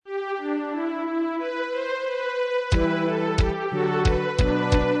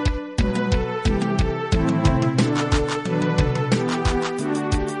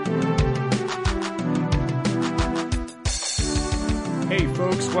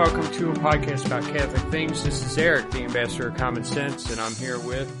welcome to a podcast about Catholic things. This is Eric, the ambassador of common sense, and I'm here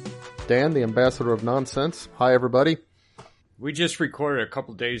with Dan, the ambassador of nonsense. Hi, everybody. We just recorded a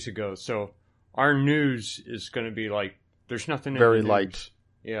couple days ago, so our news is going to be like, there's nothing very in the light. News.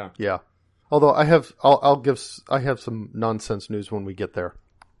 Yeah. Yeah. Although I have some nonsense news when we get there.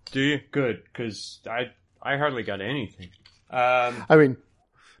 Do you? Good, because I hardly got anything. I mean,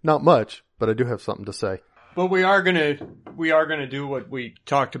 not much, but I do have something to say. But we are gonna do what we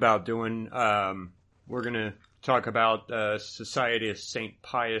talked about doing. We're gonna talk about Society of Saint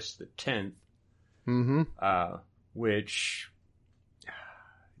Pius X, which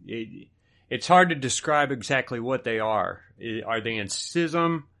it's hard to describe exactly what they are. Are they in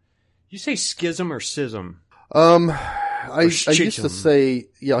schism? You say schism or schism? I used to say,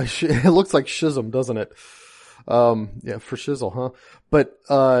 yeah, it looks like schism, doesn't it? Yeah, for shizzle, huh? But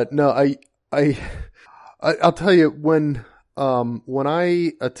no, I'll tell you, when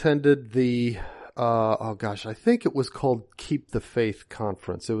I attended the, I think it was called Keep the Faith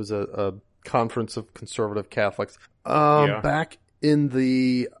Conference. It was a conference of conservative Catholics, back in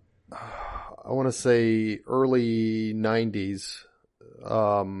the, I want to say early 90s,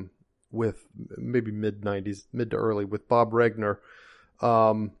 with maybe mid to early, with Bob Regner.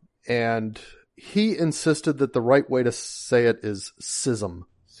 And he insisted that the right way to say it is schism.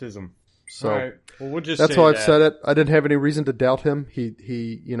 Schism. So right. Well, we'll just that's say how I've that. said it. I didn't have any reason to doubt him. He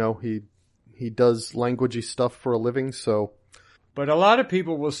does languagey stuff for a living, so. But a lot of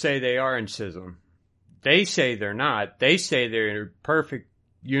people will say they are in schism. They say they're not. They say they're in perfect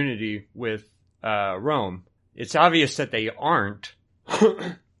unity with Rome. It's obvious that they aren't.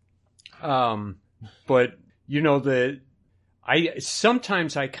 But you know,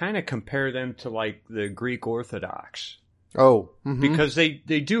 sometimes I kind of compare them to like the Greek Orthodox. Oh, mm-hmm. Because they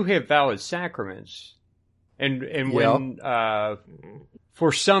do have valid sacraments. And when,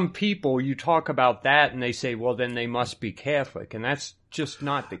 for some people you talk about that and they say, well, then they must be Catholic. And that's just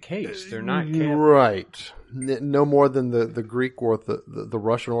not the case. They're not Catholic. Right. No more than the Greek or the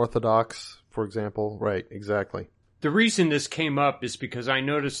Russian Orthodox, for example. Right. Exactly. The reason this came up is because I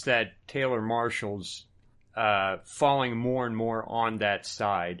noticed that Taylor Marshall's falling more and more on that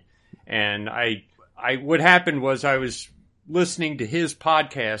side. And what happened was I was listening to his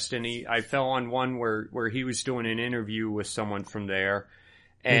podcast and I fell on one where he was doing an interview with someone from there.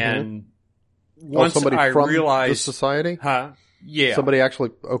 And once I realized the society? Yeah. Somebody actually,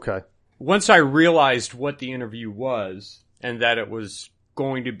 okay. Once I realized what the interview was and that it was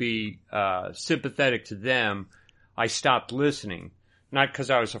going to be sympathetic to them, I stopped listening. Not because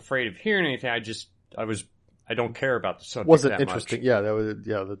I was afraid of hearing anything. I don't care about the subject Wasn't that interesting. much. Yeah, that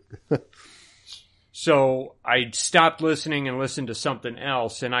was, So I stopped listening and listened to something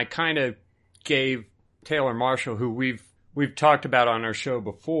else, and I kind of gave Taylor Marshall, who we've talked about on our show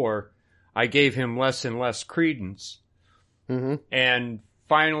before, I gave him less and less credence. Mm-hmm. And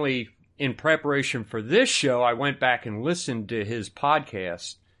finally, in preparation for this show, I went back and listened to his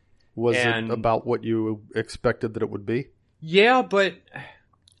podcast. Was it about what you expected that it would be? Yeah, but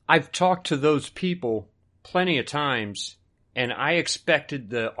I've talked to those people plenty of times, and I expected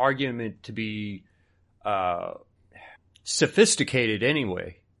the argument to be sophisticated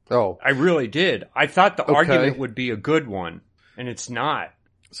anyway. Oh. I really did. I thought the argument would be a good one, and it's not.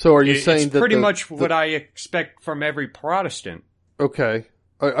 So are you saying it's that pretty much what I expect from every Protestant. Okay.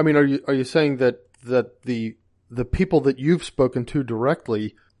 I mean, are you saying that the people that you've spoken to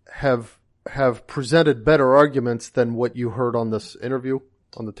directly have presented better arguments than what you heard on this interview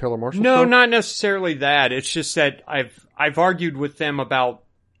on the Taylor Marshall No, show? not necessarily that. It's just that I've argued with them about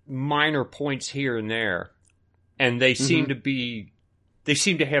minor points here and there, and they seem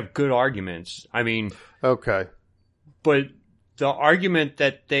to have good arguments. I mean, okay. But the argument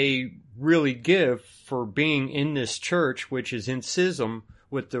that they really give for being in this church, which is in schism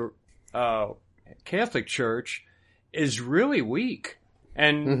with the Catholic Church, is really weak.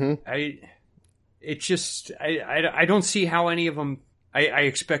 And I don't see how any of them. I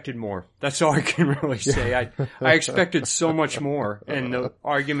expected more. That's all I can really say. I expected so much more, and the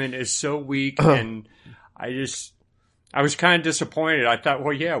argument is so weak, and I was kind of disappointed. I thought,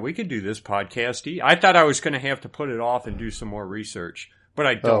 well, yeah, we could do this podcast. I thought I was going to have to put it off and do some more research, but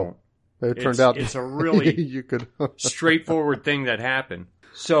I don't. It turned out it's a really you could straightforward thing that happened.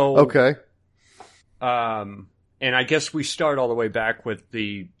 So okay. And I guess we start all the way back with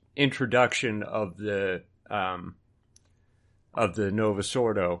the introduction of the Novus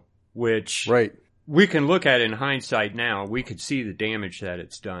Ordo, which we can look at in hindsight now. We could see the damage that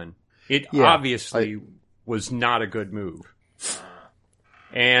it's done. It obviously was not a good move.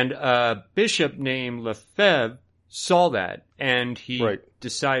 And a bishop named Lefebvre saw that, and he Right.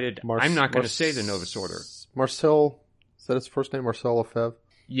 decided, I'm not going to say the Novus Ordo. Marcel, is that his first name? Marcel Lefebvre?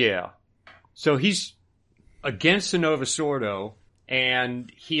 Yeah. So he's against the Novus Ordo,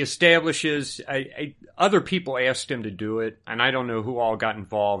 and he establishes, other people asked him to do it, and I don't know who all got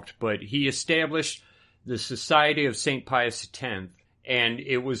involved, but he established the Society of St. Pius X, and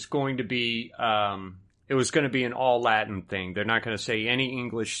it was going to be an all Latin thing. They're not going to say any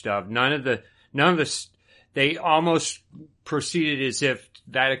English stuff. None of the, they almost proceeded as if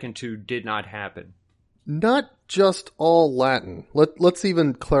Vatican II did not happen. Not just all Latin. Let's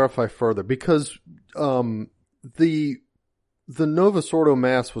even clarify further, because the Novus Ordo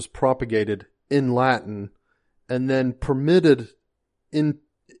Mass was propagated in Latin and then permitted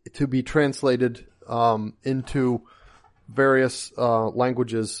to be translated into various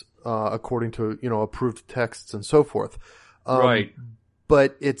languages according to approved texts and so forth. Right.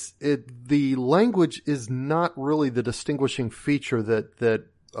 But the language is not really the distinguishing feature that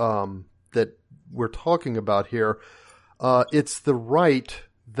we're talking about here. It's the rite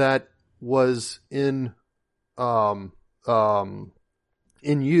that was in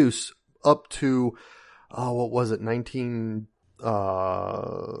use up to what was it,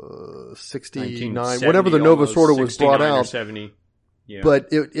 1969, whenever the Novus Ordo was brought out. 70. Yeah. But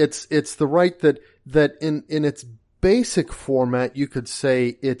it's the rite that in its basic format, you could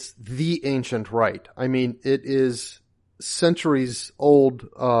say it's the ancient rite. I mean, it is centuries old,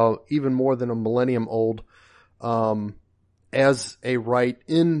 even more than a millennium old, as a rite.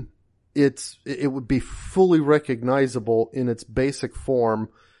 It would be fully recognizable in its basic form,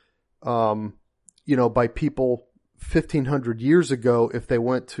 by people 1,500 years ago if they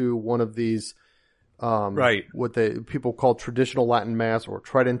went to one of these, right, what people call traditional Latin Mass or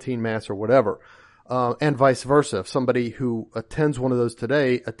Tridentine Mass or whatever. And vice versa. If somebody who attends one of those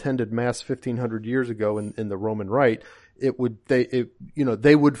today attended Mass 1,500 years ago in the Roman Rite,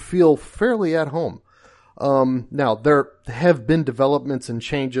 they would feel fairly at home. Now there have been developments and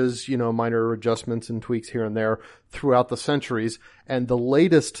changes, minor adjustments and tweaks here and there throughout the centuries. And the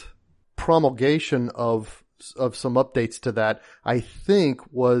latest promulgation of some updates to that, I think,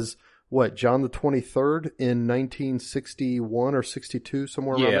 was John the 23rd in 1961 or 62,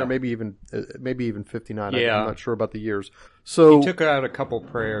 somewhere around there, maybe even 59. Yeah. I'm not sure about the years. So he took out a couple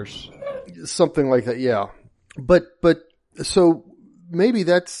prayers, something like that. Yeah. But so maybe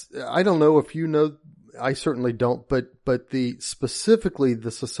that's, I don't know if you know, I certainly don't, but specifically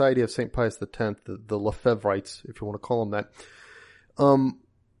the Society of St. Pius X, the Lefebvrites, if you want to call them that,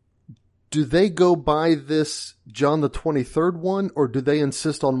 do they go by this John the 23rd one, or do they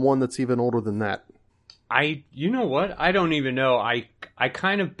insist on one that's even older than that? You know what? I don't even know. I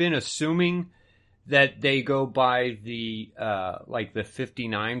kind of been assuming that they go by the, like the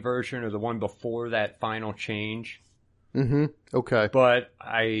 59 version or the one before that final change. Mm-hmm. Okay. But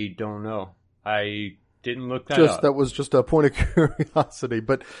I don't know. I didn't look that up. That was just a point of curiosity.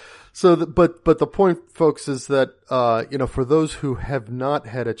 But the point, folks, is that, for those who have not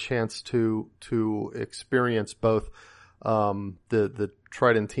had a chance to experience both, the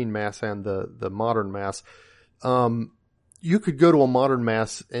Tridentine Mass and the modern Mass, you could go to a modern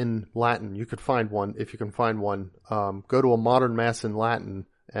Mass in Latin. You could find one, if you can find one. Go to a modern Mass in Latin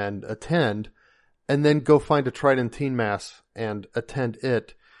and attend, and then go find a Tridentine Mass and attend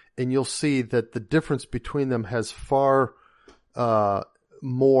it. And you'll see that the difference between them has far,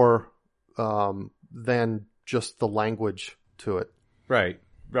 more, than just the language to it. Right.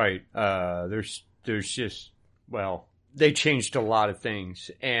 There's just, they changed a lot of things,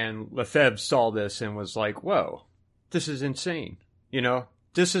 and Lefebvre saw this and was like, whoa, this is insane.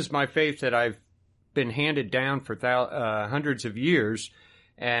 This is my faith that I've been handed down for hundreds of years,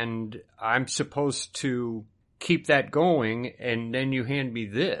 and I'm supposed to keep that going, and then you hand me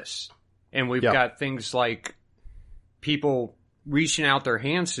this. And we've got things like people reaching out their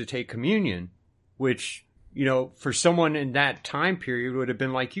hands to take communion, which, for someone in that time period would have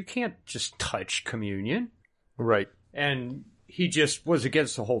been like, you can't just touch communion. Right. And he just was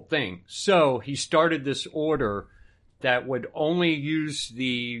against the whole thing. So he started this order that would only use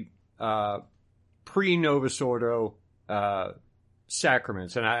the pre-Novus Ordo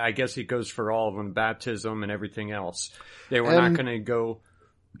sacraments. And I guess it goes for all of them, baptism and everything else. They were not going to go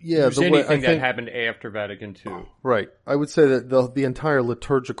use anything that happened after Vatican II. Right. I would say that the entire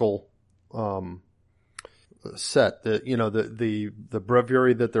liturgical set, the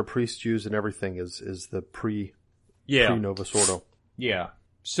breviary that their priests use and everything is the pre-Novus Ordo. Yeah.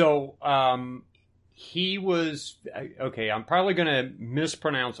 So he was, okay, I'm probably going to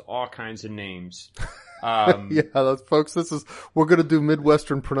mispronounce all kinds of names. Yeah, folks, we're going to do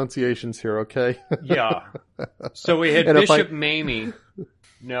Midwestern pronunciations here, okay? Yeah. So we had Bishop Mamie.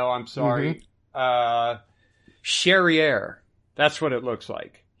 No, I'm sorry. Charrière. That's what it looks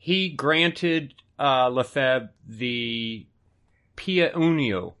like. He granted Lefebvre the Pia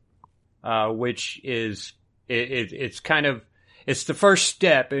Unio, which is it's kind of it's the first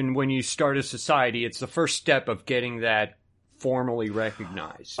step, and when you start a society, it's the first step of getting that formally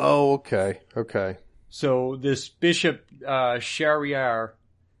recognized. Oh, okay. So this Bishop Charrière,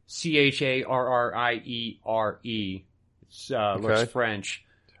 Charriere, looks French,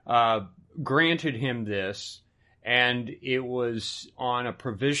 granted him this, and it was on a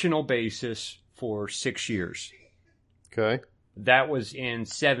provisional basis for 6 years. Okay. That was in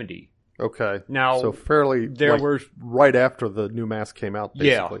 70. Okay. Now, so fairly, right after the new mass came out,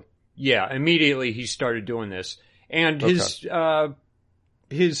 basically. Yeah. Immediately he started doing this. And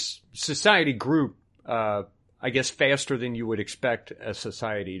his society grew, I guess, faster than you would expect a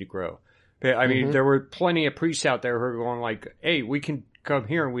society to grow. I mean, there were plenty of priests out there who were going like, hey, we can come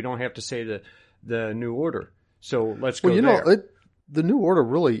here and we don't have to say the new order. So let's go there. The new order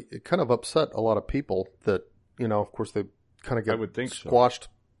really kind of upset a lot of people that, of course they kind of got squashed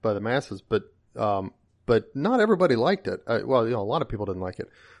by the masses, but not everybody liked it. A lot of people didn't like it.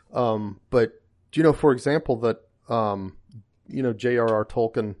 But do you know, for example, that, J.R.R.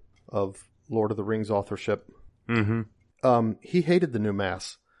 Tolkien of Lord of the Rings authorship, he hated the new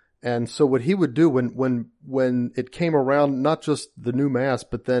mass. And so what he would do when it came around, not just the new mass,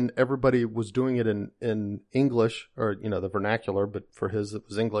 but then everybody was doing it in English or, the vernacular, but for his, it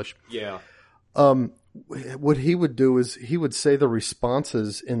was English. Yeah. What he would do is he would say the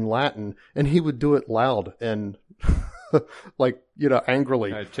responses in Latin, and he would do it loud and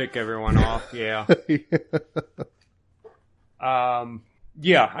angrily. Tick everyone off. Yeah.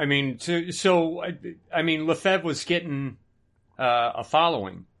 Yeah. I mean, Lefebvre was getting a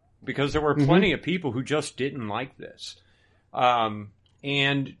following because there were plenty of people who just didn't like this.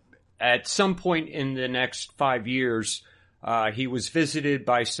 And at some point in the next 5 years, he was visited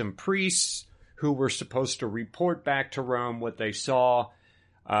by some priests who were supposed to report back to Rome what they saw.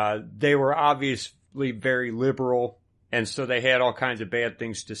 They were obviously very liberal, and so they had all kinds of bad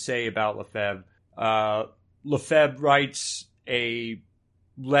things to say about Lefebvre. Lefebvre writes a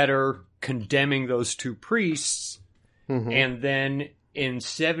letter condemning those two priests, and then in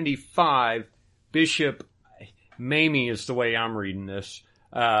 75, Bishop Mamie is the way I'm reading this.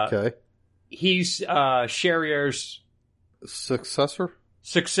 He's Charrière's successor.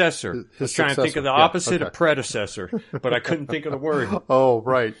 I was trying to think of the opposite of predecessor, but I couldn't think of the word. Oh,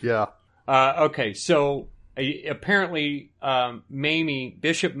 right, yeah. Okay, so apparently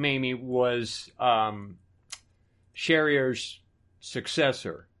Bishop Mamie was Charrière's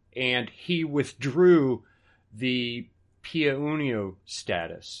successor, and he withdrew the Pia Unio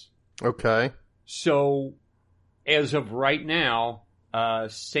status. Okay. So, as of right now,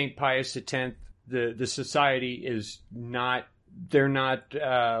 St. Pius X, the society is not... They're not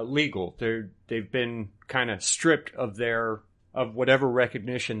legal. They've been kind of stripped of whatever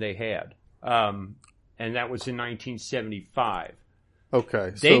recognition they had, and that was in 1975.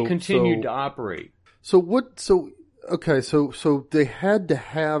 Okay, they continued to operate. So they had to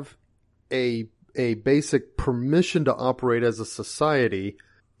have a basic permission to operate as a society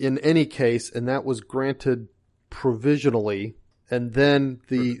in any case, and that was granted provisionally. And then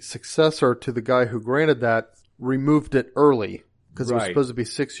the successor to the guy who granted that removed it early because it was supposed to be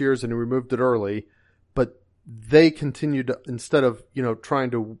 6 years, and he removed it early. But they continued to, instead of trying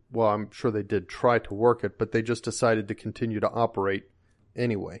to, well, I'm sure they did try to work it, but they just decided to continue to operate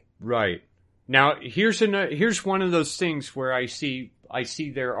anyway. Right. Now here's one of those things where I see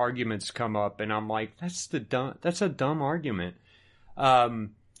their arguments come up, and I'm like, that's a dumb argument.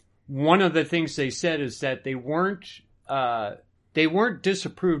 One of the things they said is that they weren't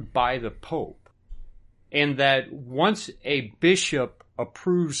disapproved by the Pope. And that once a bishop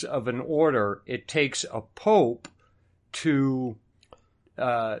approves of an order, it takes a pope to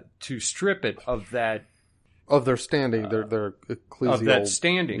strip it of that their standing, their ecclesial of that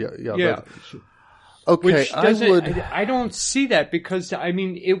standing. Yeah. Okay, I don't see that because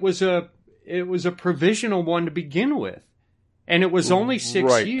it was a provisional one to begin with, and it was only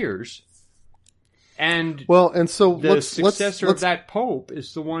 6 years. And so the successor of that pope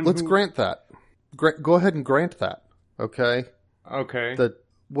is the one. Let's grant that. Go ahead and grant that, okay? Okay.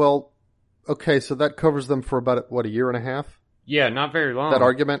 Okay, so that covers them for about, a year and a half? Yeah, not very long. That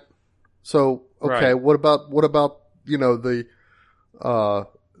argument? So, okay, what about, the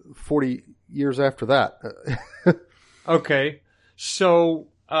 40 years after that? Okay, so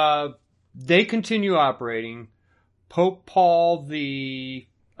they continue operating. Pope Paul the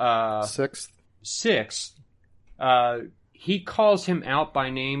Sixth. He calls him out by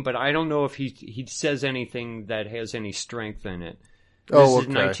name, but I don't know if he says anything that has any strength in it. This is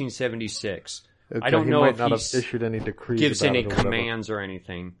 1976. Okay, I don't know if he he's issued any decrees, gives any commands or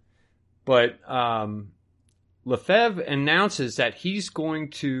anything. But Lefebvre announces that he's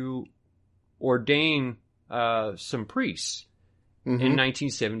going to ordain some priests in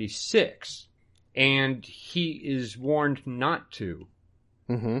 1976, and he is warned not to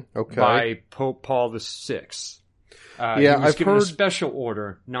by Pope Paul VI. He was given a special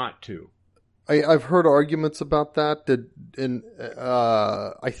order not to. I've heard arguments about that.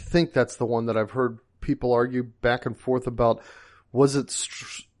 I think that's the one that I've heard people argue back and forth about. Was it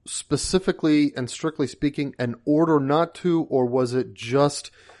specifically and strictly speaking an order not to, or was it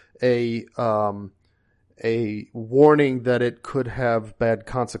just a warning that it could have bad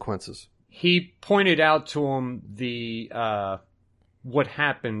consequences? He pointed out to him the what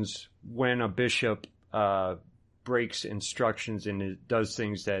happens when a bishop breaks instructions and does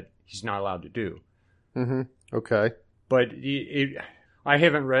things that he's not allowed to do. Mm-hmm. Okay. But I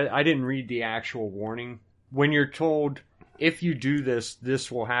didn't read the actual warning. When you're told, if you do this, this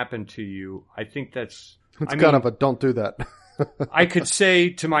will happen to you, I think that's... It's kind of a don't do that. I could say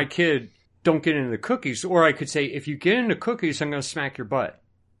to my kid, don't get into the cookies. Or I could say, if you get into cookies, I'm going to smack your butt.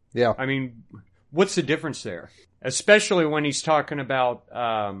 Yeah. I mean, what's the difference there? Especially when he's talking about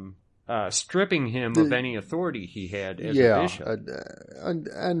stripping him of any authority he had as a bishop.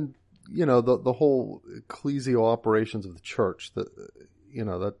 And you know, the whole ecclesial operations of the church, that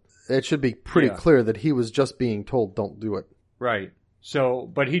it should be pretty clear that he was just being told don't do it. Right.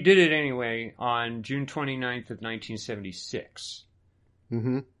 So, but he did it anyway on June 29th of 1976.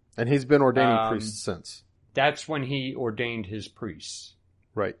 Mm-hmm. And he's been ordaining priests since. That's when he ordained his priests.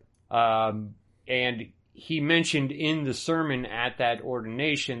 Right. And he mentioned in the sermon at that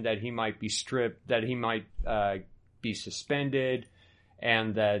ordination that he might be stripped, that he might be suspended,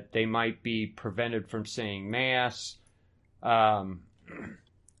 and that they might be prevented from saying Mass. So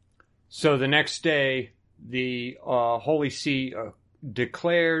the next day, the Holy See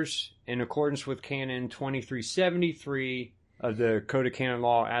declares, in accordance with Canon 2373 of the Code of Canon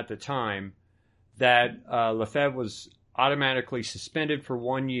Law at the time, that Lefebvre was automatically suspended for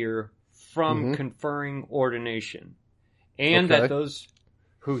 1 year from conferring ordination, and that those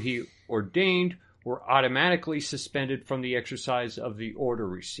who he ordained were automatically suspended from the exercise of the order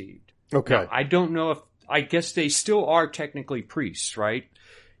received. Okay. Now, I don't know if, I guess they still are technically priests, right?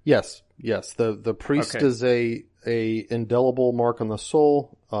 Yes. The priest is a indelible mark on the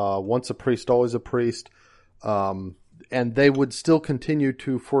soul. Once a priest, always a priest. And they would still continue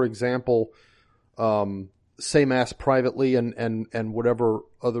to, for example, say Mass privately and whatever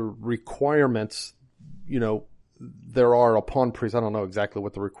other requirements, there are upon priests. I don't know exactly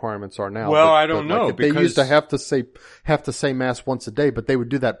what the requirements are now. Well, I don't know. Because they used to have to say Mass once a day, but they would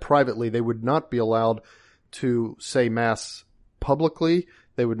do that privately. They would not be allowed to say Mass publicly.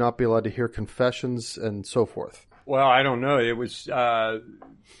 They would not be allowed to hear confessions and so forth. Well, I don't know. It was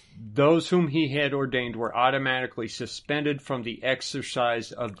those whom he had ordained were automatically suspended from the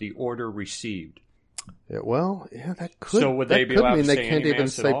exercise of the order received. That could. So would they be allowed to say they can't even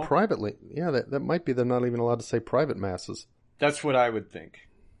say all? Privately. Yeah, that might be they're not even allowed to say private masses. That's what I would think.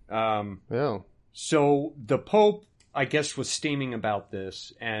 Yeah. So the Pope, I guess, was steaming about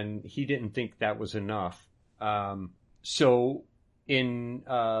this, and he didn't think that was enough. So in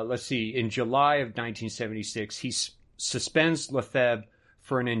July of 1976, he suspends Lefebvre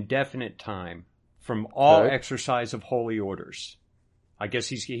for an indefinite time from all exercise of holy orders. I guess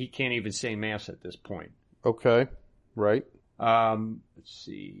he can't even say Mass at this point. Okay, right. Let's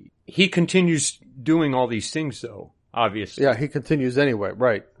see. He continues doing all these things, though. Obviously, yeah. He continues anyway.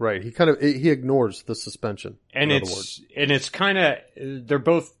 Right. He ignores the suspension. And it's kind of they're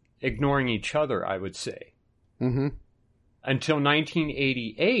both ignoring each other, I would say. Mm-hmm. Until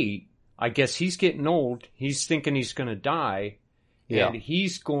 1988, I guess he's getting old. He's thinking he's going to die, and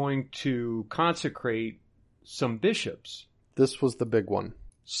he's going to consecrate some bishops. This was the big one.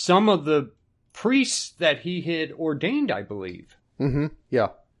 Some of the priests that he had ordained, I believe. Mm-hmm. Yeah.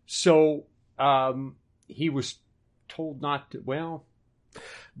 So he was told not to. Well,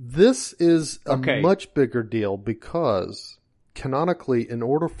 this is a much bigger deal because canonically, in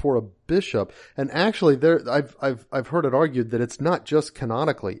order for a bishop, and actually, I've heard it argued that it's not just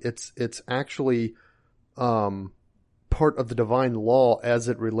canonically; it's actually part of the divine law as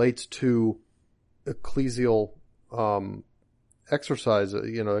it relates to ecclesial exercise.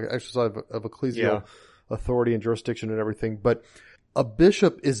 Exercise of ecclesial authority and jurisdiction and everything. But a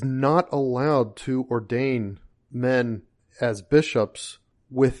bishop is not allowed to ordain men as bishops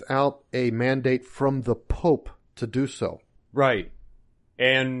without a mandate from the Pope to do so. Right.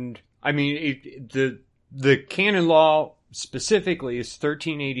 And, I mean, the canon law specifically is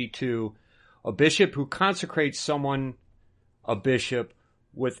 1382. A bishop who consecrates someone a bishop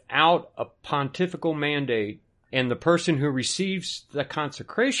without a pontifical mandate, and the person who receives the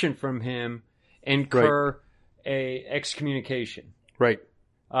consecration from him incur a excommunication. Right.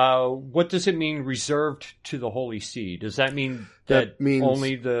 What does it mean, reserved to the Holy See? Does that mean that means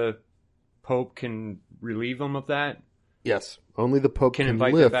only the Pope can relieve them of that? Yes. Only the Pope can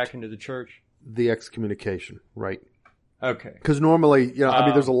invite them back into the church? The excommunication. Right. Okay. Because normally, I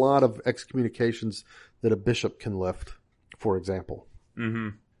mean, there's a lot of excommunications that a bishop can lift, for example. Mm-hmm.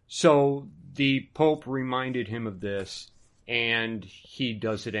 So the Pope reminded him of this, and he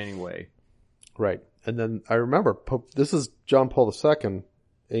does it anyway. Right. And then I remember, this is John Paul II.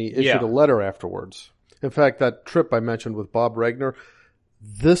 He issued a letter afterwards. In fact, that trip I mentioned with Bob Regner,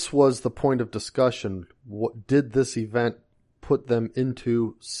 this was the point of discussion. What did this event put them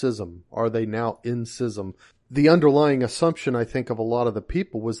into schism? Are they now in schism? The underlying assumption, I think, of a lot of the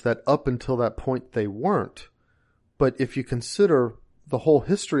people was that up until that point they weren't. But if you consider the whole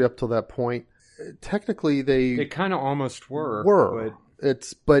history up to that point, technically they kind of almost were. But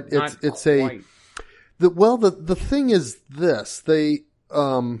it's quite. The thing is this,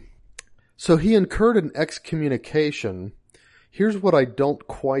 so he incurred an excommunication. Here's what I don't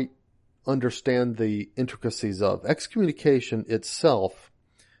quite understand the intricacies of. Excommunication itself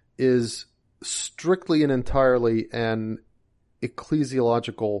is strictly and entirely an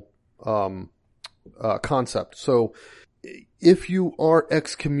ecclesiological concept. So if you are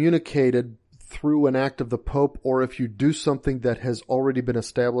excommunicated through an act of the Pope, or if you do something that has already been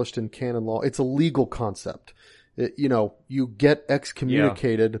established in canon law, it's a legal concept. You get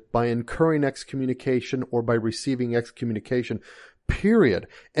excommunicated by incurring excommunication or by receiving excommunication, period.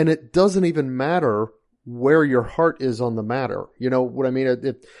 And it doesn't even matter where your heart is on the matter. You know what I mean?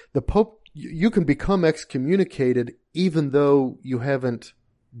 The Pope, you can become excommunicated even though you haven't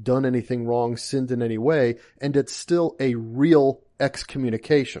done anything wrong, sinned in any way, and it's still a real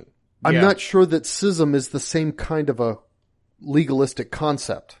excommunication. I'm not sure that schism is the same kind of a legalistic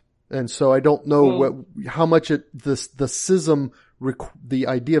concept. And so I don't know how much the schism, the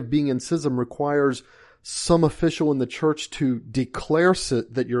idea of being in schism requires some official in the church to declare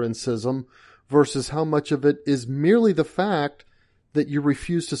that you're in schism versus how much of it is merely the fact that you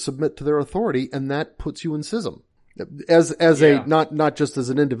refuse to submit to their authority, and that puts you in schism. As a, not just as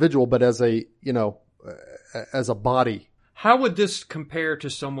an individual, but as a, as a body. How would this compare to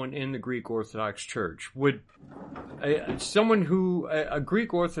someone in the Greek Orthodox Church? Would a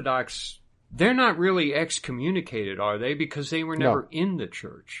Greek Orthodox, they're not really excommunicated, are they? Because they were never in the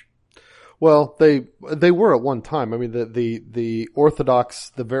church. Well, they were at one time. I mean, the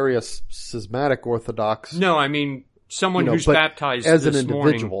Orthodox, the various schismatic Orthodox. No, I mean someone who's baptized as an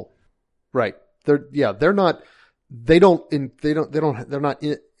individual, morning. Right? They're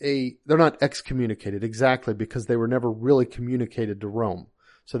not excommunicated exactly because they were never really communicated to Rome.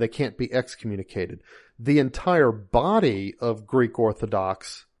 So they can't be excommunicated. The entire body of Greek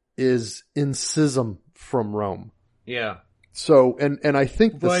Orthodox is in schism from Rome. Yeah. So, and I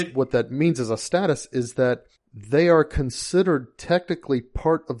think what that means as a status is that they are considered technically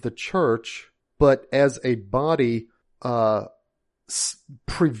part of the church, but as a body,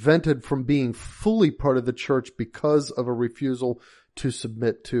 prevented from being fully part of the church because of a refusal to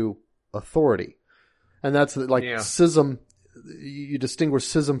submit to authority. And that's schism. You distinguish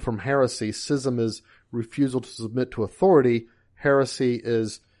schism from heresy. Schism is refusal to submit to authority. Heresy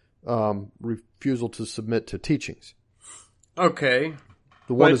is refusal to submit to teachings. Okay.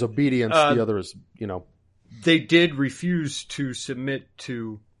 The one is obedience, the other is, They did refuse to submit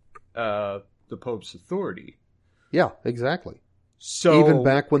to the Pope's authority. Yeah, exactly. So even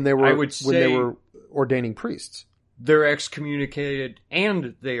back when they were ordaining priests, they're excommunicated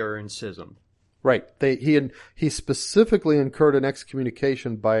and they are in schism. Right. He specifically incurred an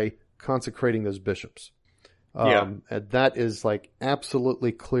excommunication by consecrating those bishops. And that is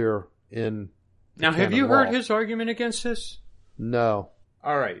absolutely clear in the Now, have you heard his argument against this? No.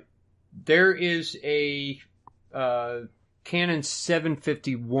 All right. There is a Canon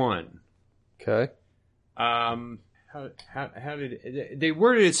 751. Okay. How did they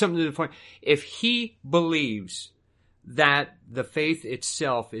worded it something to the point? If he believes that the faith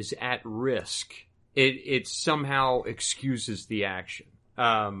itself is at risk, it somehow excuses the action,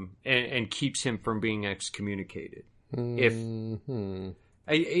 and keeps him from being excommunicated. Mm-hmm.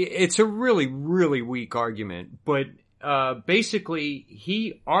 It's a really, really weak argument, but basically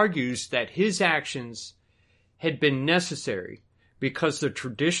he argues that his actions had been necessary because the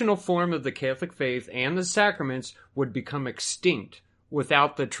traditional form of the Catholic faith and the sacraments would become extinct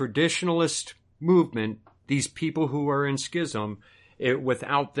without the traditionalist movement, these people who are in schism,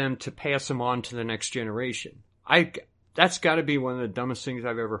 without them to pass them on to the next generation. That's got to be one of the dumbest things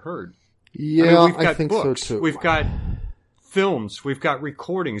I've ever heard. Yeah, we've got I think books, so too. We've got films, we've got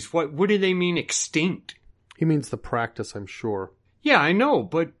recordings. What do they mean extinct? He means the practice, I'm sure. Yeah, I know,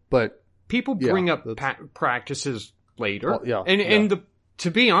 but people bring yeah, up practices later. Well, yeah, and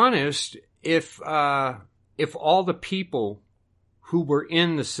to be honest, if all the people who were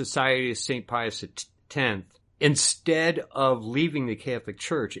in the Society of St. Pius X, instead of leaving the Catholic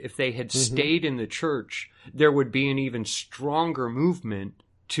Church, if they had stayed in the church, there would be an even stronger movement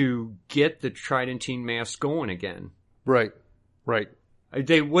to get the Tridentine Mass going again. Right.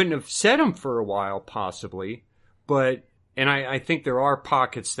 They wouldn't have said them for a while, possibly, but, and I think there are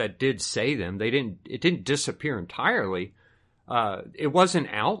pockets that did say them. It didn't disappear entirely. It wasn't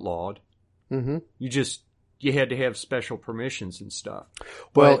outlawed. Mm-hmm. You had to have special permissions and stuff.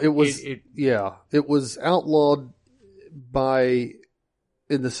 Well, it was outlawed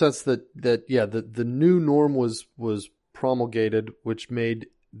in the sense that the new norm was promulgated, which made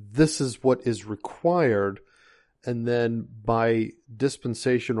this is what is required. And then by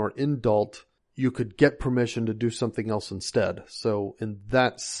dispensation or indult, you could get permission to do something else instead. So in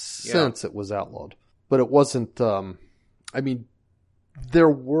that sense, it was outlawed. But it wasn't, there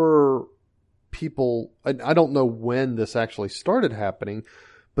were people, I don't know when this actually started happening,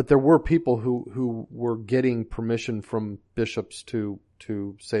 but there were people who were getting permission from bishops to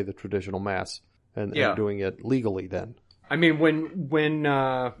say the traditional Mass and doing it legally then. I mean, when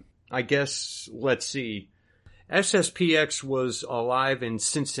I guess, let's see, SSPX was alive in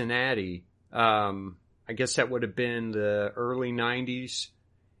Cincinnati. I guess that would have been the early 90s.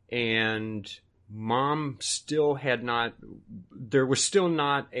 And Mom still there was still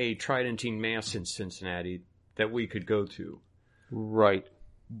not a Tridentine Mass in Cincinnati that we could go to. Right.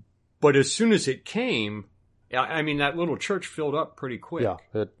 But as soon as it came, I mean, that little church filled up pretty quick. Yeah,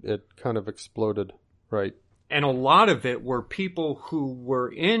 it kind of exploded. Right. And a lot of it were people who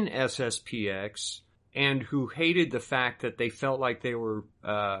were in SSPX and who hated the fact that they felt like they were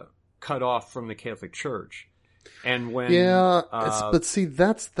cut off from the Catholic Church. And when but see,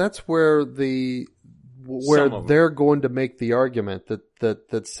 that's where they're going to make the argument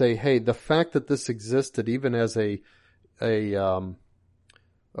that say, hey, the fact that this existed even as a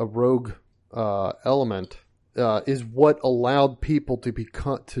rogue element is what allowed people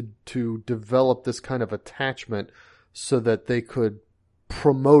to develop this kind of attachment so that they could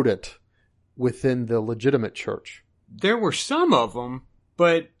promote it within the legitimate church. There were some of them,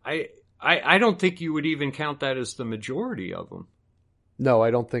 but I don't think you would even count that as the majority of them. No,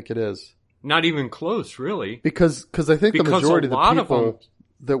 I don't think it is. Not even close, really. Because I think the majority of the people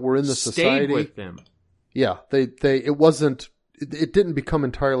that were in the society stayed with them. Yeah, it didn't become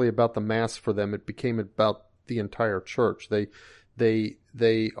entirely about the Mass for them. It became about the entire church. They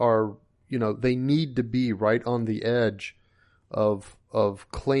are, they need to be right on the edge of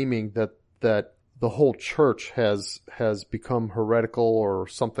claiming that the whole church has become heretical or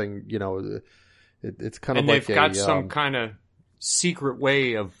something. It's kind of and like they've got some kind of secret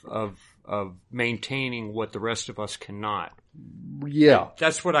way of maintaining what the rest of us cannot. Yeah,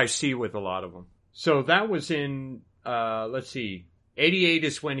 that's what I see with a lot of them. So that was in let's see, 88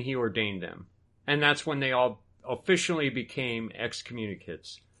 is when he ordained them, and that's when they all officially became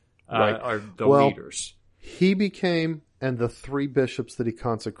excommunicates. Right, are the leaders. He became, and the 3 bishops that he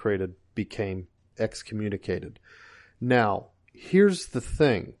consecrated became excommunicated. Now, here's the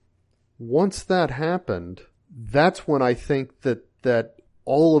thing. Once that happened, that's when I think that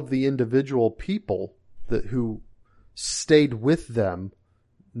all of the individual people who stayed with them,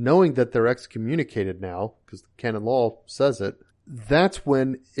 knowing that they're excommunicated now, because the canon law says it, that's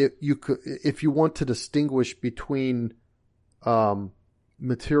when if you want to distinguish between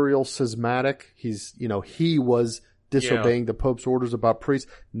material schismatic, he was disobeying the Pope's orders about priests.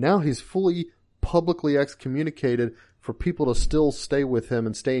 Now he's fully publicly excommunicated. For people to still stay with him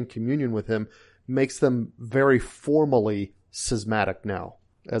and stay in communion with him makes them very formally schismatic now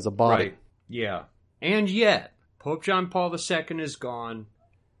as a body. Right. Yeah. And yet, Pope John Paul II is gone.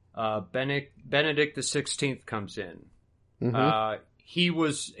 Benedict XVI comes in. Mm-hmm. He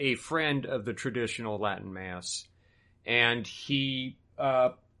was a friend of the traditional Latin Mass, and he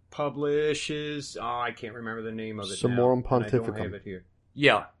publishes, I can't remember the name of it Summorum now. Pontificum. I don't have it here.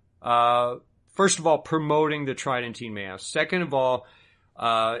 Yeah. First of all, promoting the Tridentine Mass. Second of all,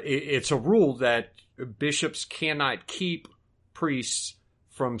 it's a rule that bishops cannot keep priests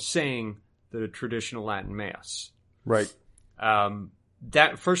from saying the traditional Latin Mass. Right.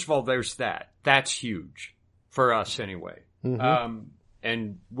 That, first of all, there's that. That's huge for us anyway. Mm-hmm.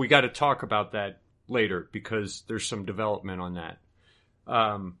 And we got to talk about that later because there's some development on that.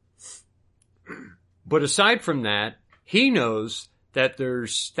 But aside from that, he knows that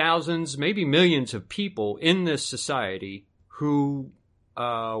there's thousands, maybe millions of people in this society who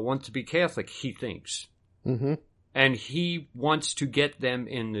want to be Catholic, he thinks. Mm-hmm. And he wants to get them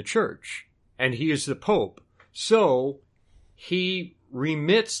in the church. And he is the Pope. So he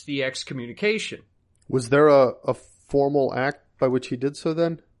remits the excommunication. Was there a formal act by which he did so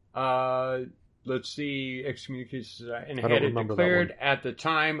then? Let's see, excommunications, and had it declared at the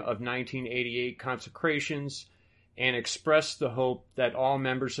time of 1988 consecrations, and expressed the hope that all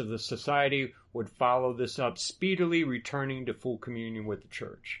members of the society would follow this up, speedily returning to full communion with the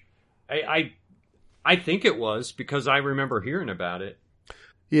church. I think it was, because I remember hearing about it.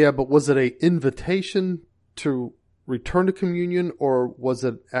 Yeah, but was it an invitation to return to communion, or was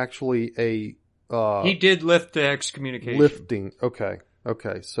it actually a... he did lift the excommunication. Lifting, okay.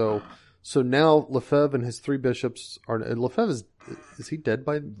 So now Lefebvre and his three bishops are... Lefebvre is he dead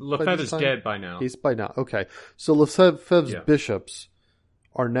by Lefebvre is dead by now. He's by now, okay. So Lefebvre's bishops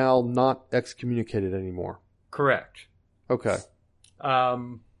are now not excommunicated anymore. Correct. Okay.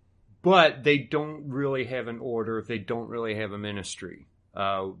 But they don't really have an order. They don't really have a ministry.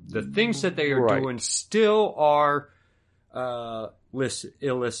 The things that they are doing still are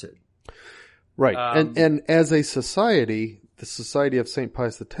illicit. Right. And as a society, the Society of St.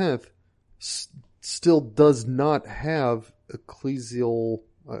 Pius X still does not have ecclesial,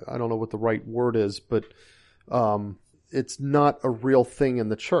 I don't know what the right word is, but it's not a real thing in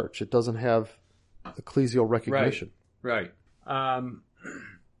the church. It doesn't have ecclesial recognition. Right.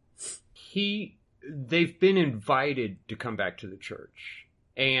 They've been invited to come back to the church.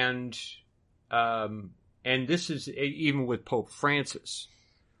 And this is even with Pope Francis.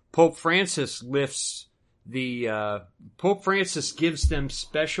 Pope Francis Pope Francis gives them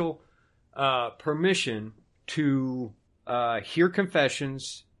special permission to hear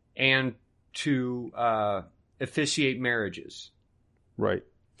confessions and to officiate marriages. Right.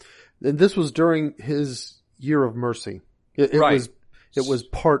 And this was during his year of mercy. It was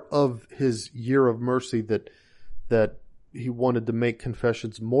part of his year of mercy that he wanted to make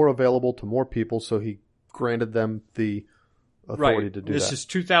confessions more available to more people, so he granted them the authority to do that. This is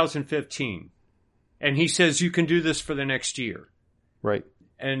 2015. And he says you can do this for the next year. Right.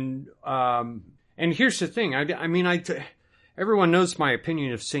 And here's the thing. Everyone knows my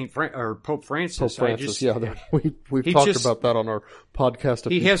opinion of Pope Francis. Pope Francis, we've talked about that on our podcast.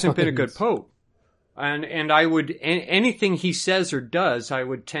 He hasn't been a good pope, and I would anything he says or does, I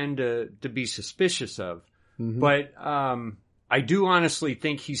would tend to be suspicious of. Mm-hmm. But I do honestly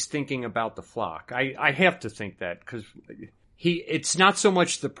think he's thinking about the flock. I have to think that because it's not so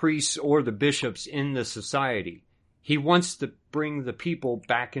much the priests or the bishops in the society. He wants to bring the people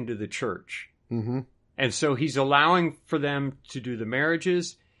back into the church. Mm-hmm. And so he's allowing for them to do the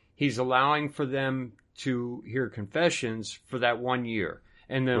marriages. He's allowing for them to hear confessions for that 1 year.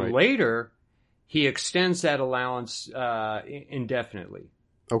 And then later, he extends that allowance indefinitely.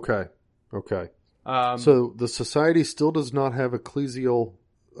 Okay. So the society still does not have ecclesial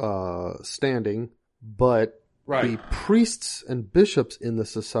standing, but the priests and bishops in the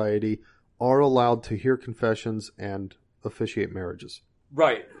society are allowed to hear confessions and officiate marriages.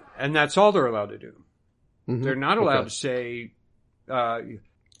 Right. And that's all they're allowed to do. Mm-hmm. They're not allowed to say,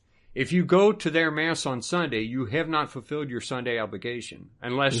 if you go to their Mass on Sunday, you have not fulfilled your Sunday obligation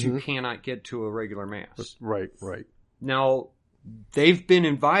unless you cannot get to a regular Mass. Right. Now, they've been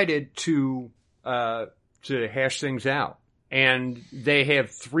invited to hash things out. And they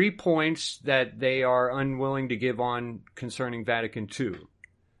have 3 points that they are unwilling to give on concerning Vatican II.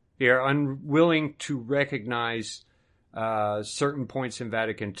 They are unwilling to recognize certain points in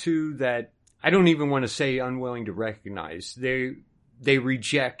Vatican II that I don't even want to say unwilling to recognize. They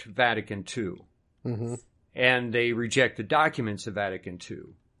reject Vatican II. Mm-hmm. And they reject the documents of Vatican II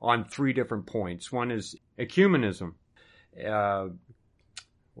on 3 different points. One is ecumenism. What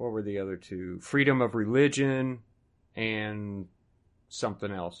were the other 2? Freedom of religion and something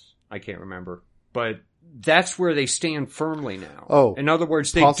else. I can't remember. But that's where they stand firmly now. Oh. In other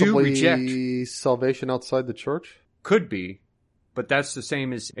words, they do reject salvation outside the church? Could be. But that's the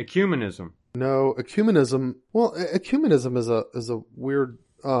same as ecumenism. No, ecumenism. Well, ecumenism is a weird,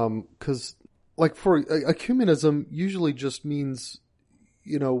 cause like for ecumenism usually just means,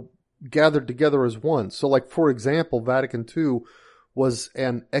 gathered together as one. So like, for example, Vatican II was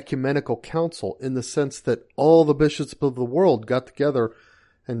an ecumenical council in the sense that all the bishops of the world got together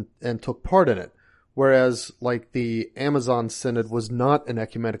and took part in it. Whereas like the Amazon Synod was not an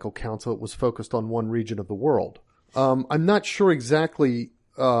ecumenical council. It was focused on one region of the world. I'm not sure exactly.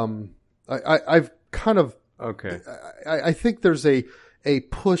 I've kind of, okay. I think there's a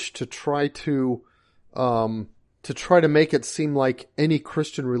push to try to make it seem like any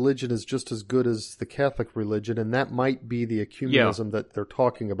Christian religion is just as good as the Catholic religion, and that might be the ecumenism that they're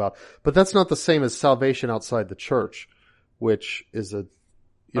talking about. But that's not the same as salvation outside the church, which is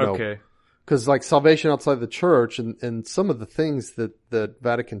because like salvation outside the church and some of the things that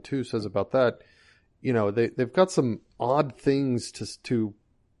Vatican II says about that, they've got some odd things to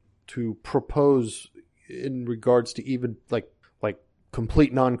propose in regards to even like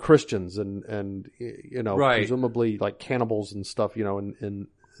complete non-Christians and presumably like cannibals and stuff, in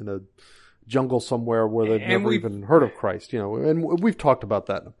a jungle somewhere where they've never even heard of Christ, and we've talked about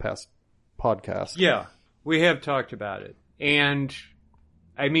that in a past podcast. Yeah, we have talked about it. And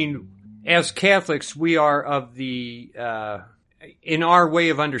I mean, as Catholics, we are of the, in our way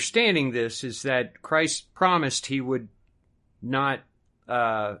of understanding this is that Christ promised he would not,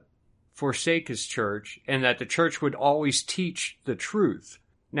 forsake his church, and that the church would always teach the truth.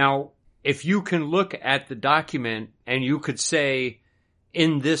 Now, if you can look at the document and you could say,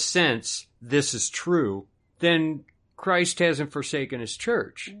 in this sense, this is true, then Christ hasn't forsaken his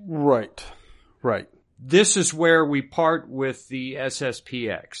church. Right. This is where we part with the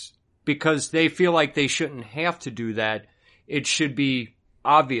SSPX, because they feel like they shouldn't have to do that. It should be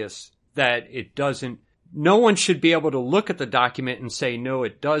obvious that it doesn't. No one should be able to look at the document and say, no,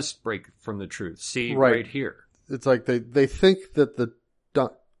 it does break from the truth. See, right here. It's like they think that the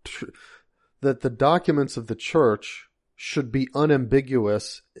documents of the church should be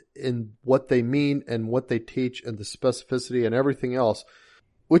unambiguous in what they mean and what they teach and the specificity and everything else,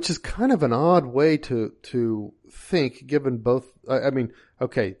 which is kind of an odd way to think, given both. I mean,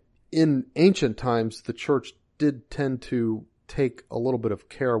 okay, in ancient times, the church did tend to take a little bit of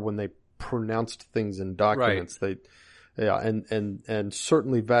care when they pronounced things in documents. Right. And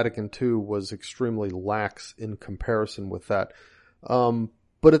certainly Vatican II was extremely lax in comparison with that.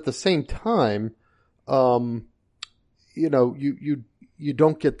 But at the same time, you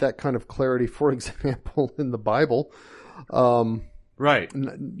don't get that kind of clarity, for example, in the Bible. Right.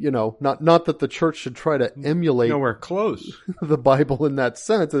 Not that the church should try to emulate nowhere close the Bible in that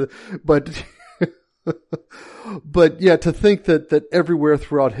sense, but but yeah, to think that everywhere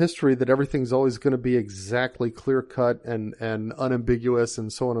throughout history that everything's always going to be exactly clear cut and unambiguous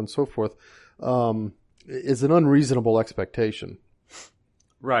and so on and so forth, is an unreasonable expectation.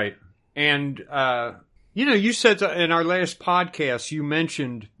 Right. And, you said in our last podcast, you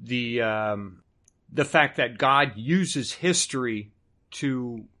mentioned the fact that God uses history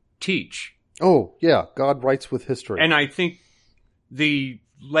to teach. Oh, yeah. God writes with history. And I think the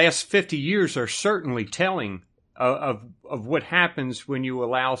last 50 years are certainly telling of what happens when you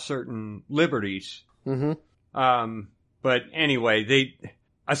allow certain liberties. Mm-hmm. But anyway,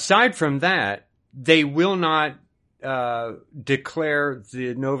 aside from that, they will not declare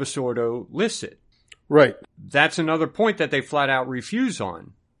the Novus Ordo licit. Right. That's another point that they flat out refuse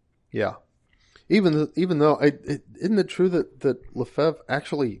on. Yeah. Even though, isn't it true that Lefebvre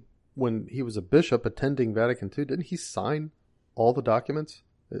actually, when he was a bishop attending Vatican II, didn't he sign all the documents?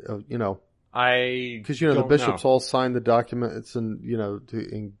 Because the bishops all sign the documents and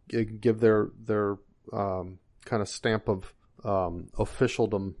to give their kind of stamp of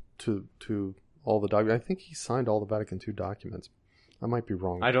officialdom to all the documents. I think he signed all the Vatican II documents. I might be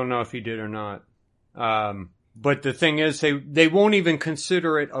wrong. I don't know if he did or not. But the thing is, they won't even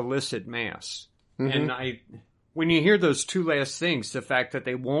consider it a licit mass. Mm-hmm. And when you hear those two last things, the fact that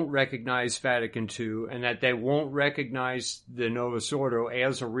they won't recognize Vatican II and that they won't recognize the Novus Ordo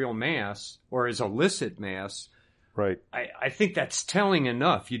as a real mass or as a licit mass, right? I think that's telling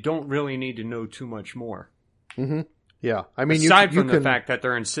enough. You don't really need to know too much more. Mm-hmm. Yeah, I mean, aside from the fact that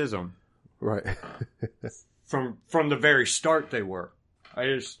they're in schism, right? from the very start, they were.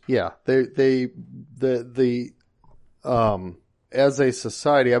 As a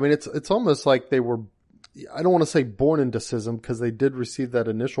society, I mean, it's almost like they were, I don't want to say born into schism because they did receive that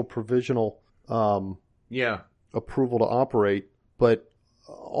initial provisional, approval to operate, but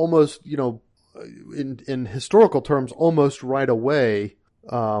almost, in historical terms, almost right away,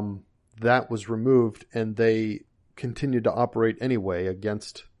 that was removed and they continued to operate anyway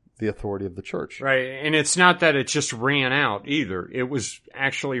against the authority of the church. Right. And it's not that it just ran out either. It was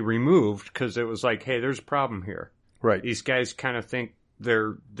actually removed because it was like, hey, there's a problem here. Right. These guys kind of think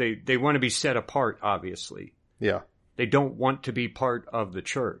they want to be set apart, obviously. Yeah. they don't want to be part of the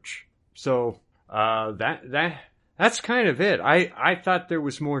church. So that's kind of it. I thought there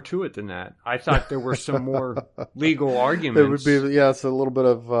was more to it than that. I thought there were some more legal arguments. There would be, it's a little bit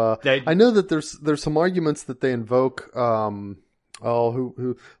of. I know that there's some arguments that they invoke.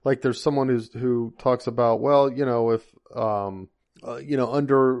 Who like there's someone who talks about, well, if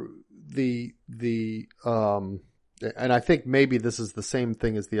under the and I think maybe this is the same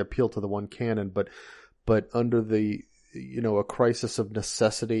thing as the appeal to the one canon, but under the a crisis of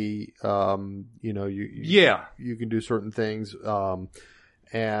necessity, you can do certain things,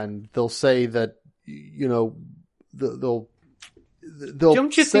 and they'll say that they'll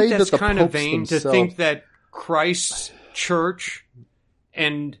don't you say think that's that kind of vain to think that Christ's church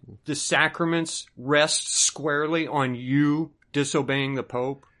and the sacraments rest squarely on you disobeying the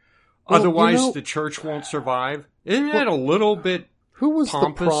Pope? Well, otherwise, the church won't survive. Isn't that a little bit who was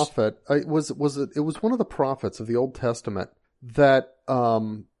pompous? The prophet? It was one of the prophets of the Old Testament that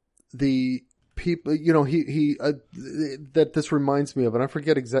the people, that this reminds me of, and I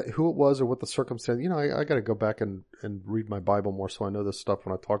forget exactly who it was or what the circumstance. I got to go back and read my Bible more so I know this stuff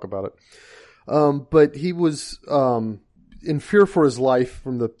when I talk about it. But he was in fear for his life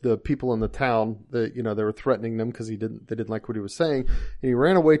from the people in the town. That they were threatening him because they didn't like what he was saying, and he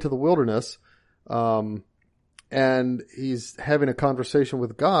ran away to the wilderness. And he's having a conversation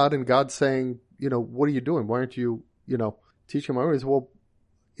with God, and God's saying, what are you doing? Why aren't you, teaching my ways? Well,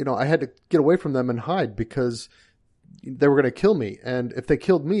 I had to get away from them and hide because they were going to kill me. And if they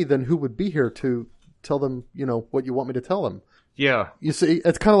killed me, then who would be here to tell them, what you want me to tell them? Yeah. You see,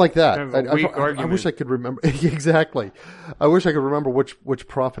 it's kind of like that. I wish I could remember. Exactly. I wish I could remember which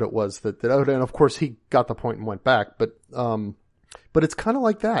prophet it was that, and of course he got the point and went back, but it's kind of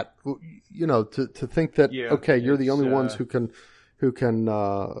like that, to think that, okay, you're the only ones who can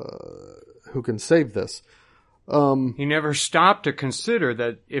save this. He never stopped to consider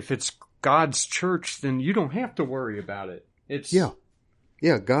that if it's God's church, then you don't have to worry about it. It's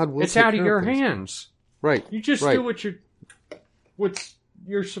God will. It's out of your hands, right? You just do what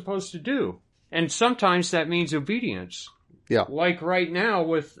you're supposed to do, and sometimes that means obedience. Yeah, like right now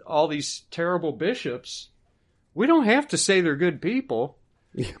with all these terrible bishops, we don't have to say they're good people.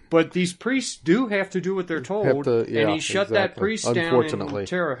 But these priests do have to do what they're told, and he shut that priest down in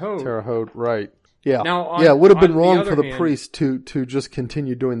Terre Haute. Terre Haute, right. Yeah. Now, it would have been wrong for the priest to just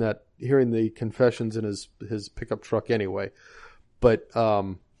continue doing that, hearing the confessions in his pickup truck anyway. But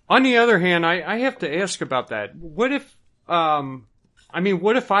on the other hand, I have to ask about that. What if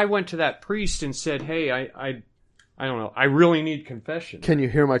what if I went to that priest and said, "Hey, I don't know, I really need confession. Can you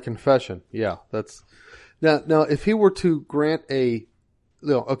hear my confession?" Yeah, that's now if he were to grant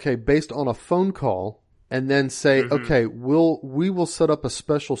based on a phone call, and then say, okay, we will set up a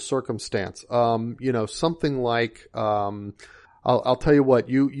special circumstance. Something like, I'll tell you what,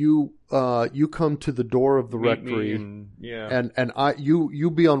 you come to the door of the rectory, and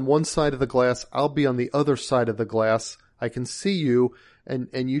you be on one side of the glass, I'll be on the other side of the glass. I can see you,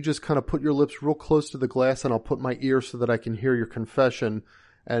 and you just kind of put your lips real close to the glass, and I'll put my ear so that I can hear your confession,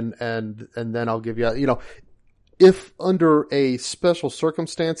 and then I'll give you, if under a special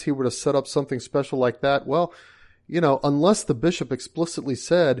circumstance he were to set up something special like that, well, unless the bishop explicitly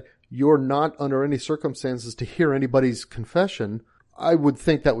said you're not under any circumstances to hear anybody's confession, I would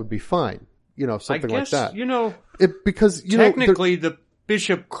think that would be fine. Something like that. Because technically the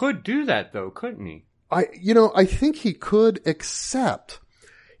bishop could do that though, couldn't he? I think he could, except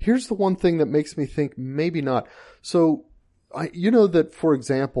here's the one thing that makes me think maybe not. So, that, for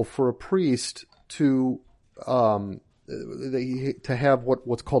example, for a priest to have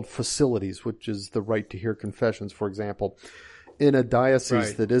what's called facilities, which is the right to hear confessions, for example, in a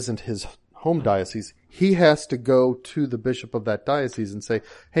diocese that isn't his home diocese, he has to go to the bishop of that diocese and say,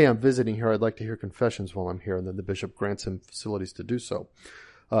 "Hey, I'm visiting here. I'd like to hear confessions while I'm here," and then the bishop grants him facilities to do so.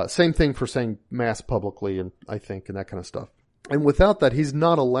 Same thing for saying mass publicly, and I think, and that kind of stuff. And without that, he's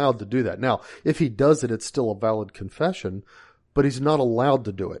not allowed to do that. Now, if he does it, it's still a valid confession, but he's not allowed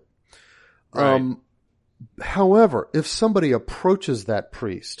to do it. Right. However, if somebody approaches that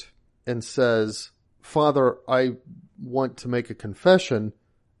priest and says, "Father, I want to make a confession,"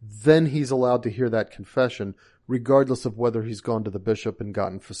 then he's allowed to hear that confession, regardless of whether he's gone to the bishop and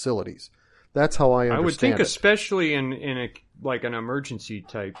gotten facilities. That's how I understand it. I would think especially in an emergency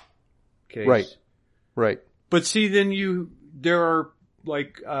type case. Right. But see, then there are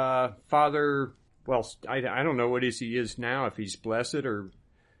Father, well, I don't know what he is now, if he's blessed or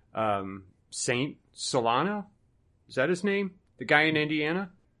Saint Solano? Is that his name? The guy in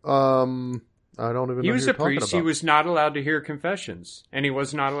Indiana? I don't even know. He was a priest. About. He was not allowed to hear confessions, and he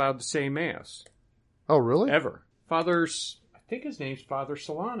was not allowed to say mass. Oh, really? Ever. I think his name's Father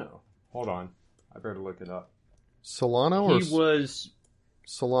Solano. Hold on. I better look it up. Solano or? He was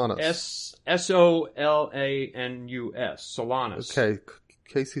Solanus. Solanus. Solanus. Okay.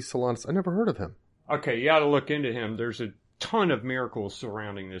 Casey Solanus. I never heard of him. Okay, you got to look into him. There's a ton of miracles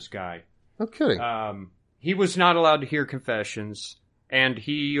surrounding this guy. No kidding. He was not allowed to hear confessions, and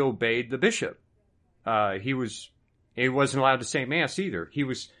he obeyed the bishop. He wasn't allowed to say mass either. He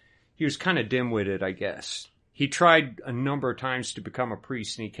was kind of dim-witted, I guess. He tried a number of times to become a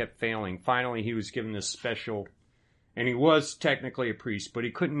priest, and he kept failing. Finally, he was given this special, and he was technically a priest, but he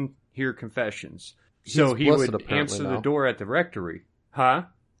couldn't hear confessions. So he would answer the door at the rectory. Huh?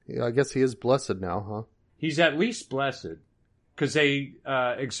 Yeah, I guess he is blessed now, huh? He's at least blessed, because they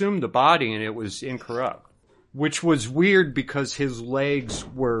exhumed the body, and it was incorrupt, which was weird because his legs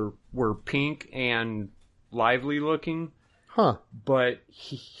were pink and lively looking. Huh. But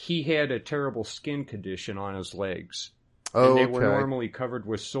he had a terrible skin condition on his legs. Oh, and they were normally covered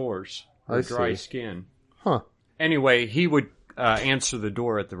with sores or dry skin. Huh. Anyway, he would answer the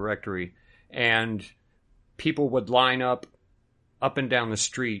door at the rectory, and people would line up and down the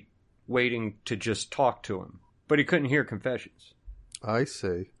street waiting to just talk to him. But he couldn't hear confessions. I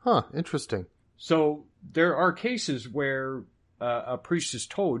see. Huh. Interesting. So there are cases where a priest is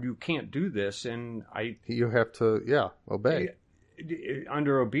told you can't do this, and you have to obey.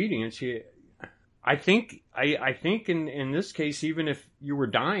 Under obedience, I think in this case, even if you were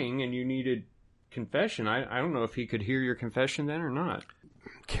dying and you needed confession, I don't know if he could hear your confession then or not.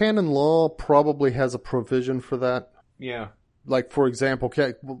 Canon law probably has a provision for that. Yeah. Like for example,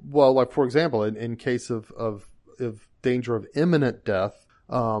 in case of danger of imminent death.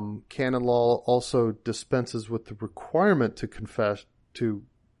 Canon law also dispenses with the requirement to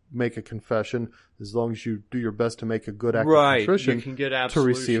make a confession, as long as you do your best to make a good act of contrition, you can get to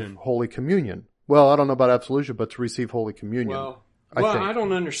receive Holy Communion. Well, I don't know about absolution, but to receive Holy Communion. Well, I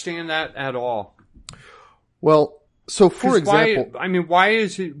don't understand that at all. Well, so for example, why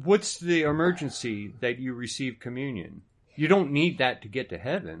is it? What's the emergency that you receive communion? You don't need that to get to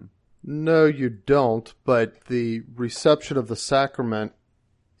heaven. No, you don't. But the reception of the sacrament,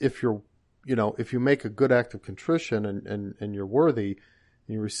 if you make a good act of contrition and you're worthy,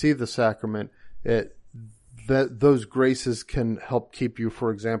 and you receive the sacrament, those graces can help keep you,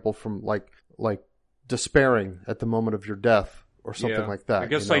 for example, from like despairing at the moment of your death or something like that. I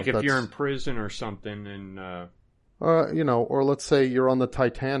guess if you're in prison or something and or let's say you're on the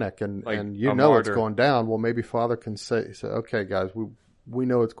Titanic and it's going down. Well, maybe Father can say, okay, guys, we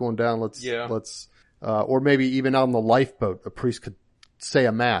know it's going down. Let's or maybe even on the lifeboat, a priest could say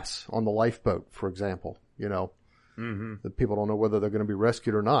a mass on the lifeboat, for example, that people don't know whether they're going to be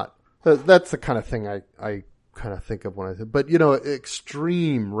rescued or not. That's the kind of thing I kind of think of when I think, but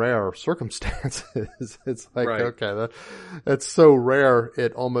extreme rare circumstances. It's like, okay, that's so rare.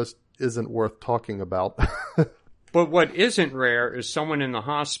 It almost isn't worth talking about. But what isn't rare is someone in the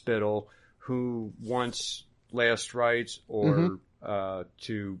hospital who wants last rites or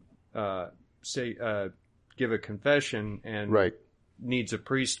to give a confession and needs a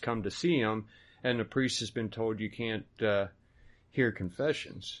priest come to see him, and the priest has been told you can't hear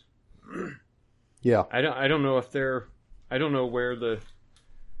confessions. Yeah, I don't know if they're. I don't know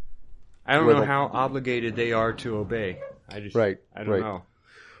I don't know how obligated they are to obey. I don't know.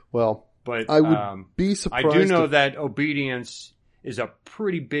 Well. But I would be surprised. I do know that obedience is a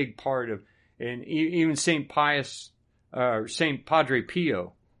pretty big part of, and even Saint Pius, Saint Padre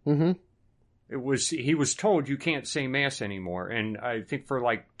Pio. Mm-hmm. He was told you can't say mass anymore, and I think for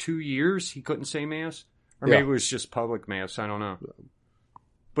like 2 years he couldn't say mass, or maybe it was just public mass. I don't know,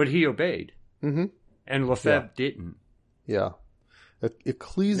 but he obeyed, and Lefebvre didn't. Yeah,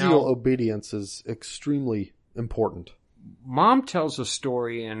 ecclesial obedience is extremely important. Mom tells a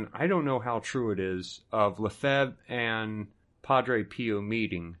story, and I don't know how true it is, of Lefebvre and Padre Pio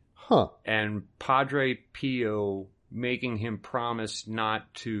meeting. Huh. And Padre Pio making him promise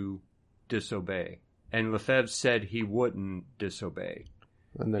not to disobey. And Lefebvre said he wouldn't disobey.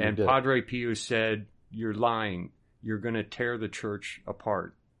 And Padre Pio said, "You're lying. You're going to tear the church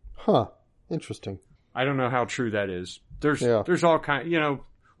apart." Huh. Interesting. I don't know how true that is. There's all kinds,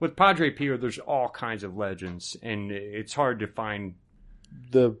 with Padre Pio, there's all kinds of legends, and it's hard to find.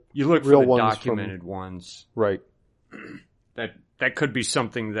 You look for the documented ones, right? That could be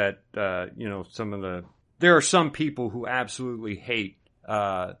something that there are some people who absolutely hate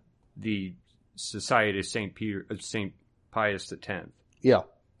the Society of Saint Pius X. Yeah,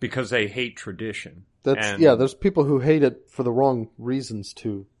 because they hate tradition. There's people who hate it for the wrong reasons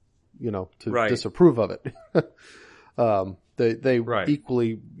to disapprove of it. They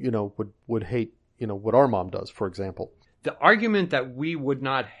equally, would hate, what our mom does, for example. The argument that we would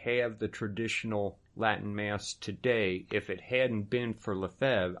not have the traditional Latin Mass today if it hadn't been for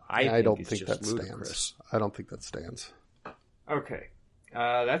Lefebvre, I don't think just that ludicrous. Stands. I don't think that stands. Okay.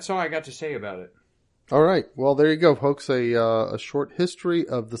 That's all I got to say about it. All right. Well, there you go, folks. A short history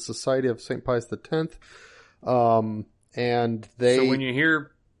of the Society of St. Pius X. And they... So when you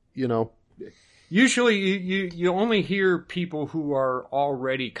hear... Usually you only hear people who are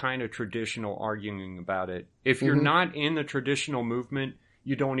already kind of traditional arguing about it. If you're not in the traditional movement,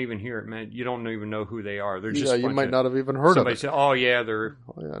 you don't even hear it, man. You don't even know who they are. They're just you might not have even heard of it. Somebody say, "Oh yeah, they're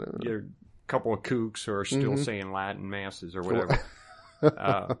a couple of kooks who are still saying Latin masses or whatever."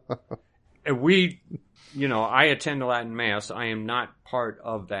 And we, I attend a Latin Mass. I am not part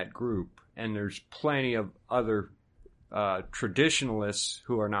of that group, and there's plenty of other traditionalists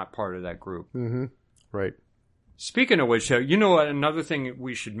who are not part of that group. Mm-hmm. Right. Speaking of which, another thing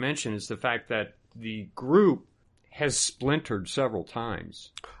we should mention is the fact that the group has splintered several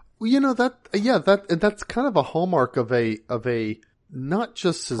times. Well, that's kind of a hallmark of a not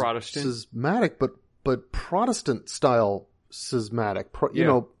just schismatic, but Protestant style schismatic. Because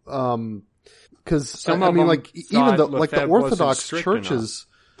even the Orthodox churches,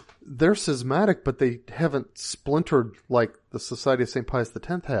 they're schismatic, but they haven't splintered like the Society of St. Pius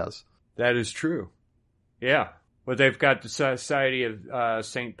X has. That is true. Yeah. But they've got the Society of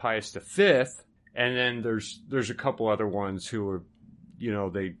St. Pius V, and then there's a couple other ones who are,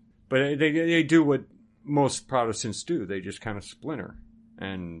 they do what most Protestants do. They just kind of splinter.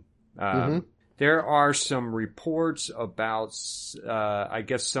 And there are some reports about, I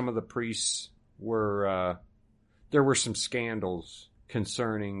guess some of the priests were, there were some scandals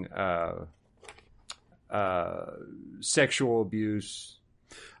concerning sexual abuse.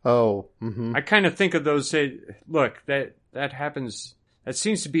 Oh, mm-hmm. I kind of think of those. Look, that happens. That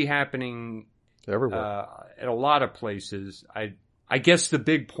seems to be happening everywhere at a lot of places. I guess the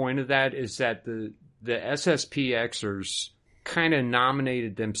big point of that is that the SSPXers kind of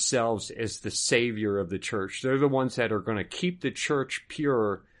nominated themselves as the savior of the church. They're the ones that are going to keep the church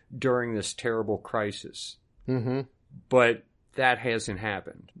pure during this terrible crisis. Mm-hmm. But that hasn't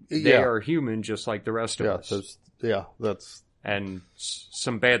happened. They are human just like the rest of us. And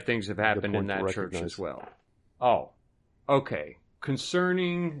some bad things have happened in that church as well. Oh, okay.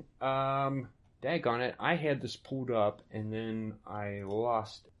 Concerning, daggone it, I had this pulled up and then I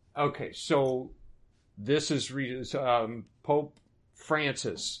lost it. Okay, so this is Pope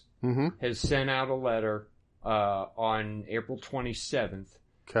Francis has sent out a letter on April 27th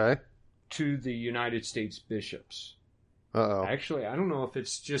to the United States bishops. Uh-oh. Actually, I don't know if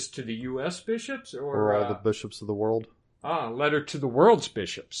it's just to the U.S. bishops or all the bishops of the world. A letter to the world's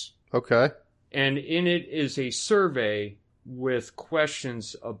bishops. Okay. And in it is a survey with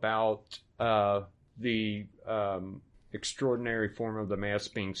questions about the extraordinary form of the Mass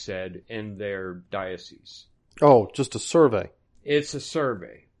being said in their diocese. Oh, just a survey. It's a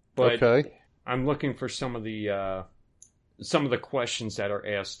survey. But I'm looking for some of the questions that are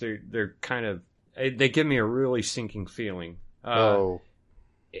asked. They're kind of, they give me a really sinking feeling.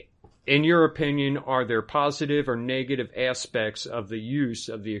 In your opinion, are there positive or negative aspects of the use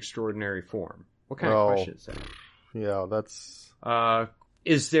of the extraordinary form? What kind of question is that? Yeah, that's...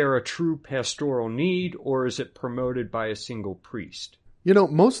 Is there a true pastoral need, or is it promoted by a single priest?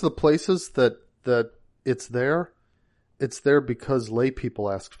 Most of the places that it's there because lay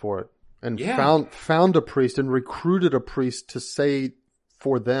people asked for it and found a priest and recruited a priest to say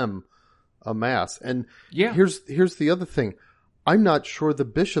for them a mass. And here's the other thing. I'm not sure the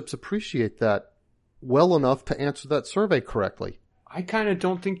bishops appreciate that well enough to answer that survey correctly. I kind of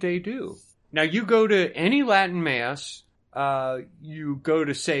don't think they do. Now, you go to any Latin Mass, you go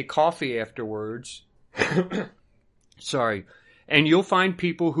to, say, coffee afterwards. Sorry. And you'll find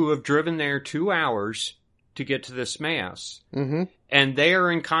people who have driven there 2 hours to get to this Mass. Mm-hmm. And they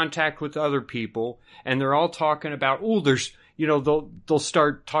are in contact with other people, and they're all talking about, there's... they'll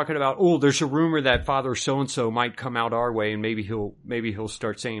start talking about, there's a rumor that Father so-and-so might come out our way and maybe he'll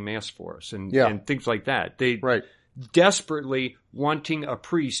start saying Mass for us and things like that. They desperately wanting a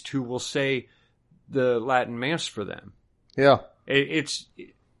priest who will say the Latin Mass for them. Yeah.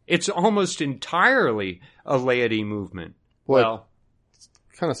 It's almost entirely a laity movement. Well, it's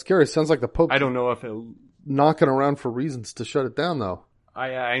kind of scary. It sounds like the Pope's I don't know if knocking around for reasons to shut it down though.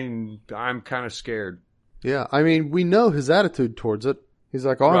 I'm kind of scared. Yeah, I mean, we know his attitude towards it. He's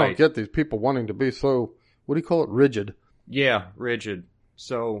like, I don't get these people wanting to be so, what do you call it, rigid? Yeah, rigid.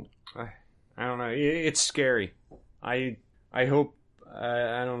 So, I don't know. It's scary. I hope,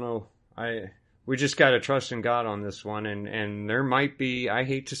 I don't know. we just got to trust in God on this one. And there might be, I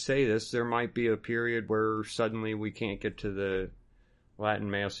hate to say this, there might be a period where suddenly we can't get to the Latin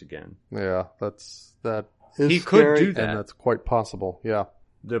Mass again. Yeah, that is he scary, could do that. And that's quite possible. Yeah.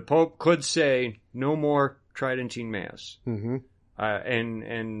 The Pope could say no more Tridentine Mass. Mm-hmm.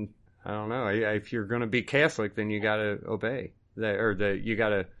 And I don't know, if you're going to be Catholic, then you got to obey you got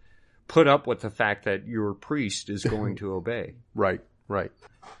to put up with the fact that your priest is going to obey. Right.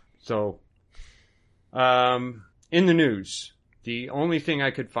 So, in the news, the only thing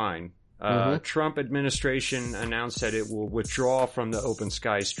I could find, Trump administration announced that it will withdraw from the Open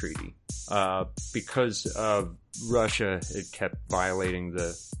Skies Treaty, because of Russia. It kept violating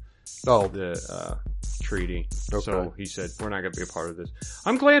the treaty. Okay. So he said, we're not going to be a part of this.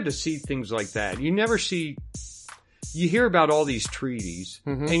 I'm glad to see things like that. You hear about all these treaties,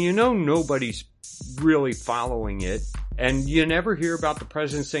 and nobody's really following it, and you never hear about the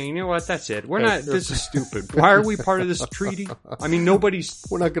president saying, you know what, that's it. This is stupid. Why are we part of this treaty? I mean,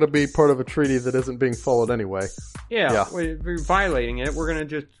 we're not going to be part of a treaty that isn't being followed anyway. Yeah. We're violating it. We're going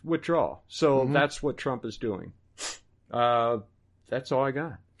to just withdraw. So that's what Trump is doing. That's all I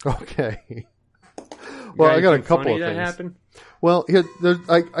got. Okay. Well, I got a couple of things. Happened? Well,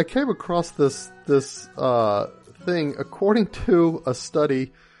 I came across this thing according to a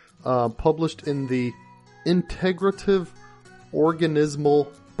study published in the Integrative Organismal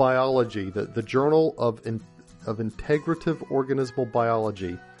Biology, the Journal of Integrative Organismal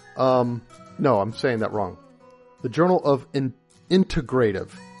Biology. No, I'm saying that wrong. The Journal of Integrative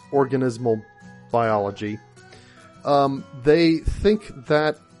Organismal Biology. They think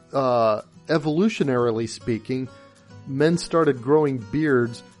that evolutionarily speaking, men started growing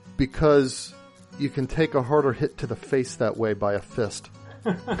beards because you can take a harder hit to the face that way by a fist.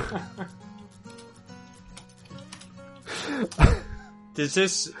 Is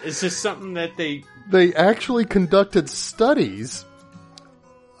this something that they actually conducted studies?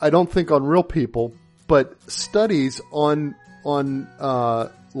 I don't think on real people, but studies on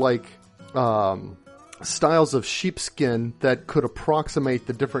styles of sheepskin that could approximate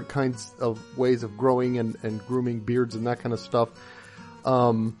the different kinds of ways of growing and grooming beards and that kind of stuff.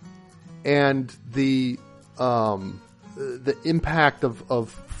 And the impact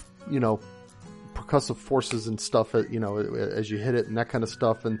of percussive forces and stuff, as you hit it and that kind of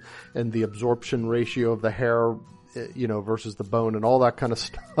stuff, and the absorption ratio of the hair, versus the bone and all that kind of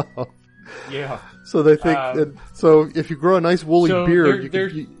stuff. Yeah. So they think so if you grow a nice woolly beard,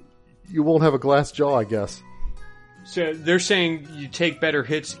 you won't have a glass jaw, I guess. So they're saying you take better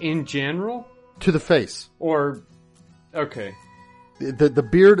hits in general? To the face. Okay. The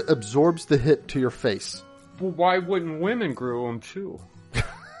beard absorbs the hit to your face. Well, why wouldn't women grow them too?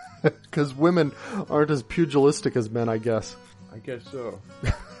 Because women aren't as pugilistic as men, I guess. I guess so.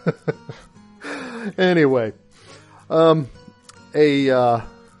 Anyway.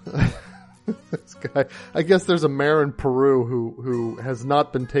 This guy, I guess there's a mayor in Peru who has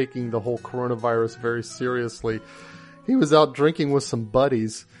not been taking the whole coronavirus very seriously. He was out drinking with some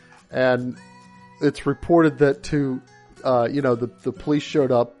buddies, and it's reported that the police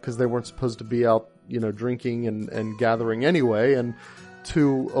showed up because they weren't supposed to be out, drinking and gathering anyway, and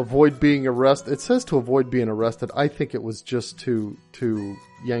to avoid being arrested. It says to avoid being arrested. I think it was just to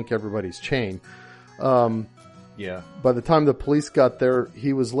yank everybody's chain. Yeah. By the time the police got there,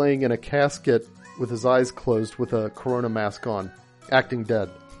 he was laying in a casket with his eyes closed with a corona mask on, acting dead.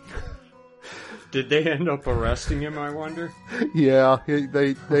 Did they end up arresting him, I wonder? Yeah,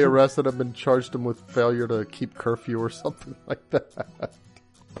 they arrested him and charged him with failure to keep curfew or something like that.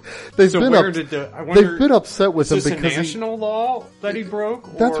 They've been upset with him because is this a national law that he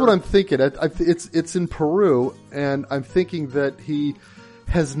broke? That's what I'm thinking. It's in Peru, and I'm thinking that he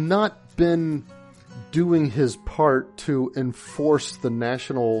has not been doing his part to enforce the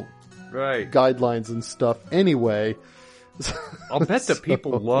national guidelines and stuff anyway. I'll bet the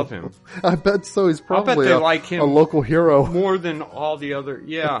people love him. I bet so. He's probably they like him a local hero more than all the other.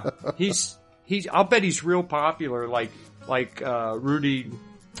 Yeah, he's. I'll bet he's real popular. Like Rudy.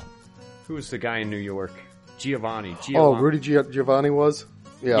 Who was the guy in New York? Giovanni. Oh, Rudy Giovanni was.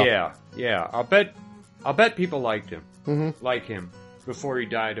 Yeah. I'll bet people liked him. Like him before he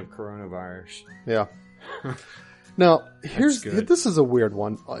died of coronavirus. Yeah. Now, this is a weird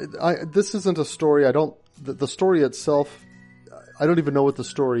one. This isn't a story. The story itself, I don't even know what the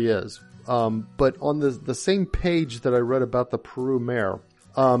story is. But on the same page that I read about the Peru mayor,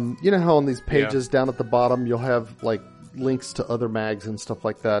 you know how on these pages down at the bottom you'll have like links to other mags and stuff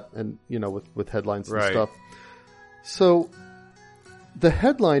like that, and with headlines and stuff. So the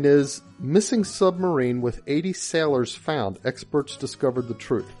headline is "Missing Submarine with 80 Sailors Found. Experts Discovered the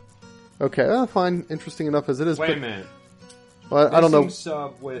Truth." Okay, fine. Interesting enough as it is. Wait a minute. Well, I don't know.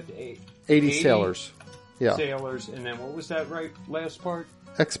 Sub with 80 sailors. Yeah. Sailors, and then what was that last part?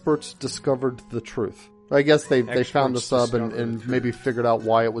 Experts discovered the truth. I guess they found the sub and maybe figured out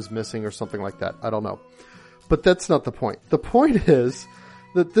why it was missing or something like that. I don't know. But that's not the point. The point is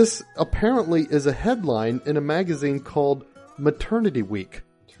that this apparently is a headline in a magazine called Maternity Week.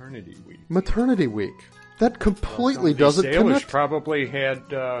 Maternity Week. That completely doesn't connect. Sailors probably had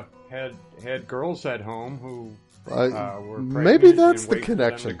girls at home who were pregnant. Maybe that's the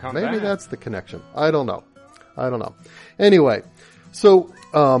connection. Maybe that's the connection. I don't know. Anyway, so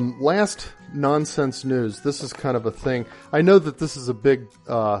last nonsense news. This is kind of a thing. I know that this is a big.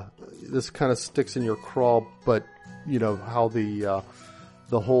 This kind of sticks in your craw, but you know how the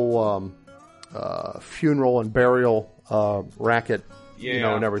whole funeral and burial racket,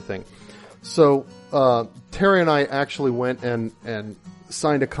 and everything. So Terry and I actually went and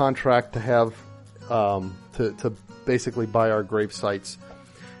signed a contract to have to basically buy our grave sites,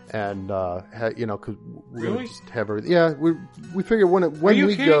 and because we're gonna just have everything. Yeah, we figure when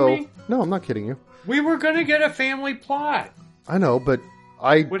we go. Me? No, I'm not kidding you. We were gonna get a family plot. I know, but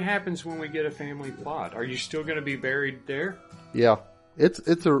What happens when we get a family plot? Are you still gonna be buried there? Yeah.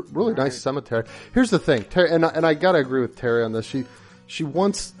 It's a really nice cemetery. Here's the thing, Terry, and I gotta agree with Terry on this. She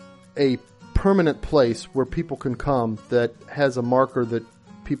wants a permanent place where people can come that has a marker that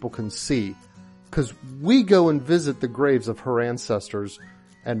people can see. Because we go and visit the graves of her ancestors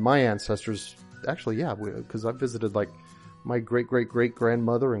and my ancestors. Actually, yeah, because I visited like my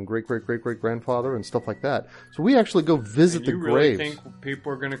great-great-great-grandmother and great-great-great-great-grandfather and stuff like that. So we actually go visit the graves. Really think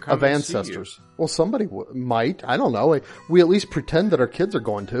people are going to come of ancestors? See you? Well, somebody might. I don't know. We at least pretend that our kids are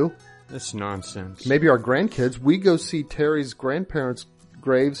going to. That's nonsense. Maybe our grandkids. We go see Terry's grandparents'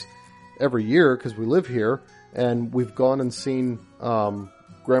 graves every year because we live here, and we've gone and seen Grandma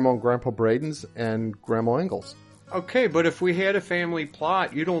and Grandpa Braden's and Grandma Engel's. Okay, but if we had a family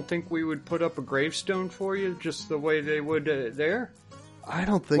plot, you don't think we would put up a gravestone for you just the way they would there? I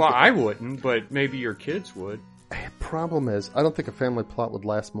don't think... Well, I wouldn't, but maybe your kids would. Problem is, I don't think a family plot would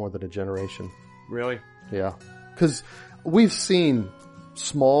last more than a generation. Really? Yeah. Because we've seen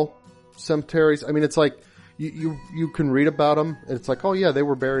small cemeteries. I mean, it's like, you can read about them, and it's like, oh yeah, they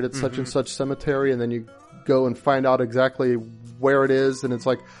were buried at such and such cemetery, and then you go and find out exactly where it is, and it's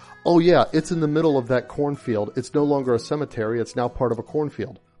like... Oh yeah, it's in the middle of that cornfield. It's no longer a cemetery. It's now part of a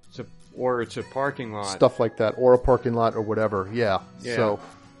cornfield. Or it's a parking lot. Stuff like that. Or a parking lot or whatever. Yeah. So,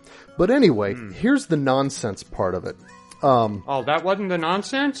 but anyway, here's the nonsense part of it. Oh, that wasn't the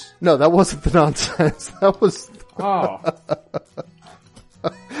nonsense? No, that wasn't the nonsense. That was... Oh.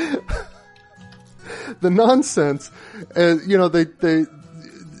 The nonsense,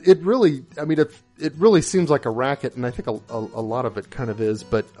 it really, I mean, it really seems like a racket, and I think a lot of it kind of is,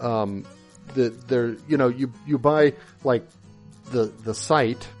 but, you buy, like, the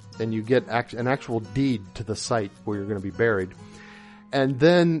site, and you get an actual deed to the site where you're going to be buried. And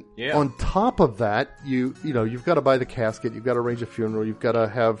then, on top of that, you've got to buy the casket, you've got to arrange a funeral, you've got to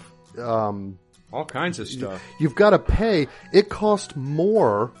have, all kinds of stuff. You've got to pay. It costs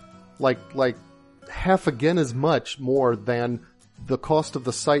more, like half again as much more than the cost of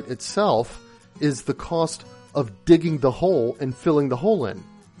the site itself is the cost of digging the hole and filling the hole in.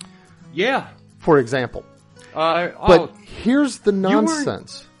 Yeah. For example. But here's the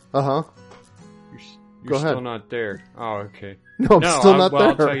nonsense. Uh-huh. You're still not there. Oh, okay. No, I'm still not there.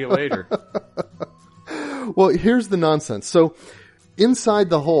 I'll tell you later. Well, here's the nonsense. So, inside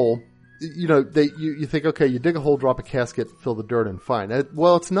the hole, you think, okay, you dig a hole, drop a casket, fill the dirt in, fine.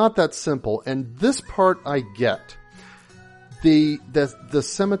 Well, it's not that simple, and this part I get. The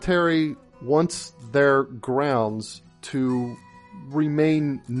cemetery wants their grounds to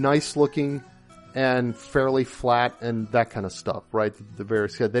remain nice looking and fairly flat and that kind of stuff, right? The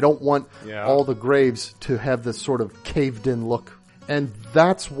various, they don't want all the graves to have this sort of caved in look. And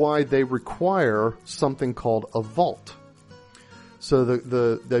that's why they require something called a vault. So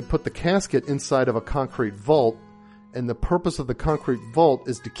they put the casket inside of a concrete vault, and the purpose of the concrete vault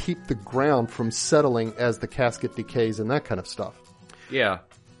is to keep the ground from settling as the casket decays and that kind of stuff. Yeah.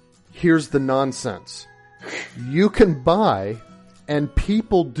 Here's the nonsense. You can buy, and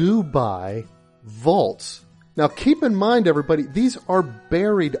people do buy, vaults. Now keep in mind, everybody, these are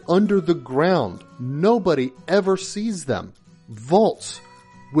buried under the ground. Nobody ever sees them. Vaults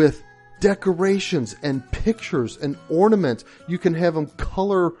with decorations and pictures and ornaments. You can have them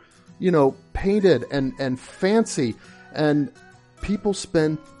color, painted and fancy. And people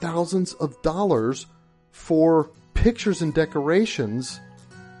spend thousands of dollars for pictures and decorations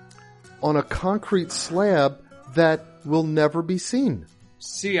on a concrete slab that will never be seen.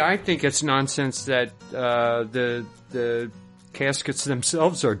 See, I think it's nonsense that the caskets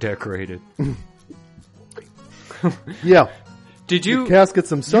themselves are decorated. Yeah. Did you? The caskets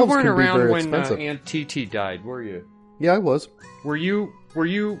themselves you weren't can around be very when expensive. Aunt Titi died, were you? Yeah, I was. Were you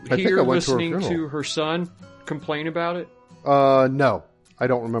here listening to her son complain about it? No. I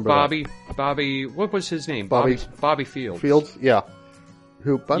don't remember Bobby, what was his name? Bobby Fields. Fields, yeah.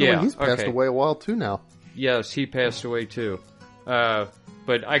 Who, by the way, he's passed okay. away a while too now. Yes, he passed away too.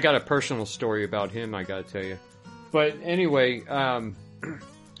 But I got a personal story about him, I gotta tell you. But anyway,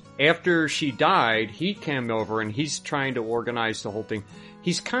 after she died, he came over and he's trying to organize the whole thing.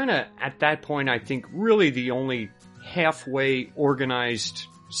 He's kind of, at that point, I think, really the only halfway organized,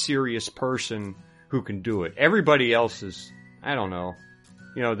 serious person who can do it. Everybody else is, I don't know.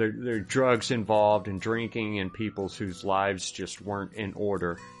 You know, there are drugs involved and drinking and people whose lives just weren't in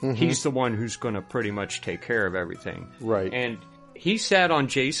order. Mm-hmm. He's the one who's going to pretty much take care of everything. Right. And he sat on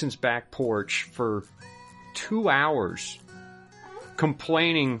Jason's back porch for 2 hours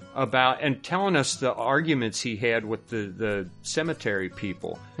complaining about and telling us the arguments he had with the cemetery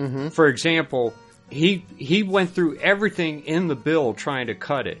people. Mm-hmm. For example, he went through everything in the bill trying to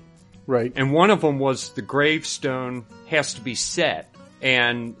cut it. Right. And one of them was the gravestone has to be set.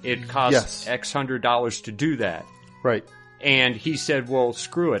 And it costs X $100 to do that. Right. And he said, well,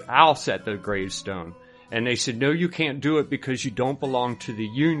 screw it. I'll set the gravestone. And they said, no, you can't do it because you don't belong to the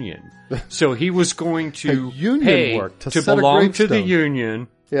union. So he was going to pay to belong to the union.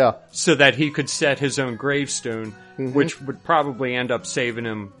 Yeah. So that he could set his own gravestone, mm-hmm. which would probably end up saving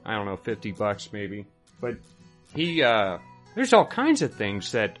him, I don't know, $50 maybe. But he, there's all kinds of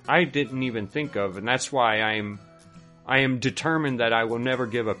things that I didn't even think of. And that's why I am determined that I will never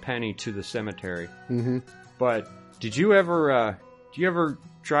give a penny to the cemetery. Mm-hmm. But did you ever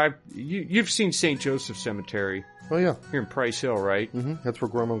drive? You've seen St. Joseph Cemetery? Oh yeah, here in Price Hill, right? Mm-hmm. That's where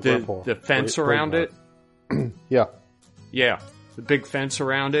Grandma and Grandpa. The fence around it. Yeah, the big fence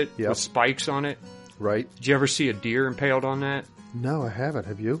around it with spikes on it. Right. Did you ever see a deer impaled on that? No, I haven't.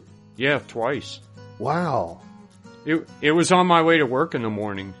 Have you? Yeah, twice. Wow. It was on my way to work in the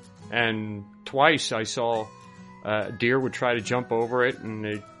morning, and twice I saw. A deer would try to jump over it,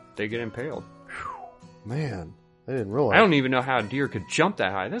 and they get impaled. Man, I didn't realize. I don't even know how a deer could jump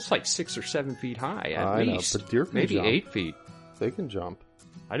that high. That's like 6 or 7 feet high at least. Know, but deer can maybe jump. 8 feet. They can jump.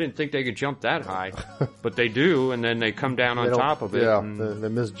 I didn't think they could jump that high, but they do, and then they come down on top of it. Yeah, they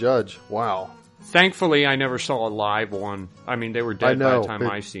misjudge. Wow. Thankfully, I never saw a live one. I mean, they were dead by the time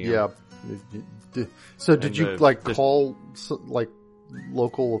I see them. Yeah. So did you call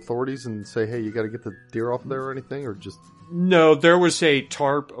local authorities and say, hey, you got to get the deer off there or anything, or just... No, there was a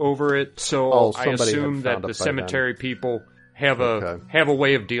tarp over it, so I assume that the cemetery then. people have a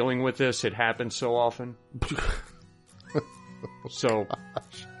way of dealing with this. It happens so often. So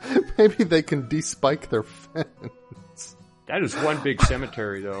maybe they can despike their fence. That is one big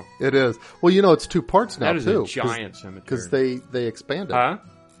cemetery, though. It is. Well, you know, it's 2 parts now, too. That is a giant cemetery. Because they expanded. Huh?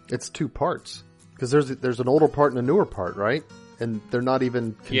 It's 2 parts. Because there's an older part and a newer part, right? And they're not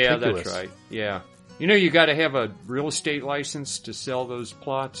even contiguous. Yeah, that's right. Yeah. You know, you got to have a real estate license to sell those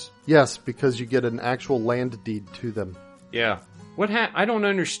plots? Yes, because you get an actual land deed to them. Yeah. I don't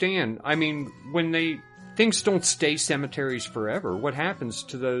understand. I mean, when things don't stay cemeteries forever, what happens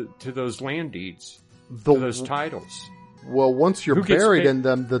to those land deeds? To those titles? Well, once you're buried in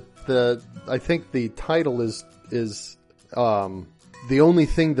them, I think the title is the only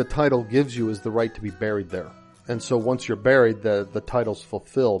thing the title gives you is the right to be buried there. And so once you're buried, the title's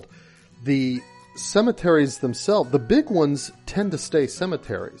fulfilled. The cemeteries themselves, the big ones tend to stay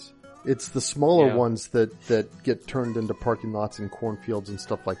cemeteries. It's the smaller ones that get turned into parking lots and cornfields and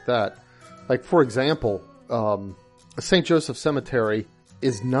stuff like that. Like, for example, St. Joseph Cemetery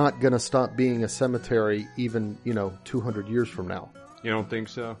is not going to stop being a cemetery even, 200 years from now. You don't think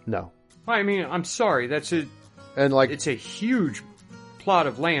so? No. Well, I mean, I'm sorry. It's a huge plot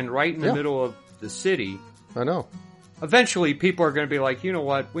of land right in the middle of the city. I know. Eventually, people are going to be like, you know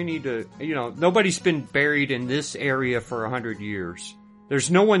what, we need to, nobody's been buried in this area for 100 years.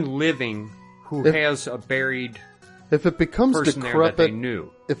 There's no one living who has a buried if it becomes person decrepit, there that they knew.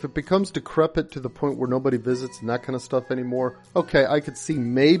 If it becomes decrepit to the point where nobody visits and that kind of stuff anymore, okay, I could see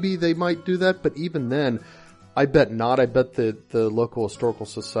maybe they might do that, but even then, I bet not. I bet the local historical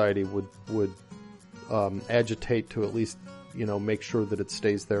society would agitate to at least, make sure that it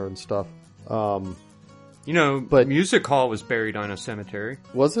stays there and stuff. But Music Hall was buried on a cemetery.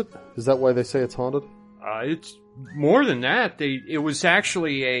 Was it? Is that why they say it's haunted? It's more than that. It was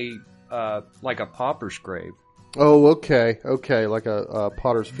actually like a pauper's grave. Oh, okay, like a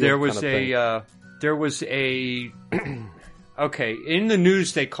potter's field. There was a Okay, in the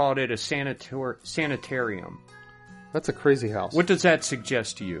news they called it a sanitarium. That's a crazy house. What does that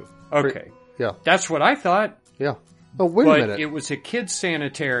suggest to you? Okay. Yeah. That's what I thought. Yeah. Oh, wait a minute. But it was a kids'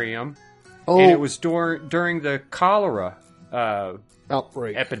 sanitarium, and it was during the cholera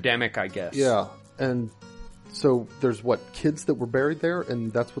outbreak epidemic, I guess. Yeah, and so there's kids that were buried there,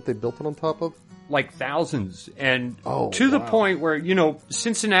 and that's what they built it on top of? Like thousands, and to the point where,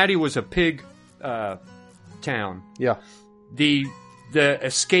 Cincinnati was a pig town. Yeah. The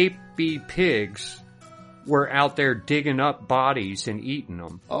escapee pigs were out there digging up bodies and eating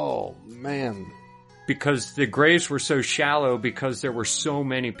them. Oh, man. Because the graves were so shallow because there were so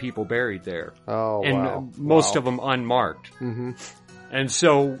many people buried there. Oh, and wow. most of them unmarked. Mm-hmm. And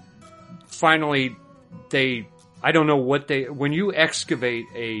so finally I don't know when you excavate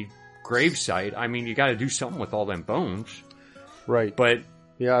a gravesite, I mean, you got to do something with all them bones. Right. But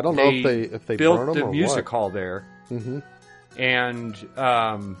yeah, I don't know if they built burn them the or music what. hall there. Mm-hmm.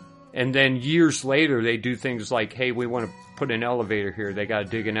 And then years later, they do things like, hey, we want to put an elevator here. They got to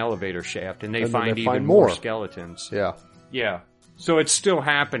dig an elevator shaft, and they find even more skeletons. Yeah. Yeah. So it's still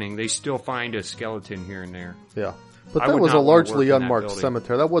happening. They still find a skeleton here and there. Yeah. But that was a largely unmarked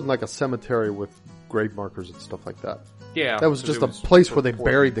cemetery. That wasn't like a cemetery with grave markers and stuff like that. Yeah. That was just a place where they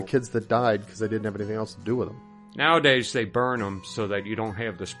buried the kids that died because they didn't have anything else to do with them. Nowadays, they burn them so that you don't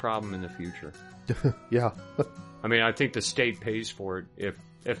have this problem in the future. Yeah. I mean, I think the state pays for it.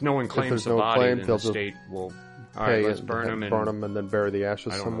 If no one claims the body, then the state will... All right, let's burn them and then bury the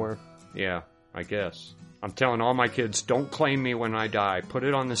ashes somewhere. Yeah, I guess. I'm telling all my kids, don't claim me when I die. Put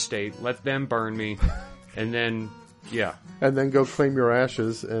it on the state. Let them burn me. And then, yeah. And then go claim your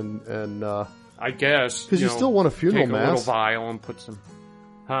ashes and I guess. Because you still want a funeral mass. Take a little vial and put some...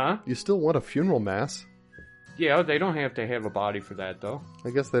 Huh? You still want a funeral mass. Yeah, they don't have to have a body for that, though.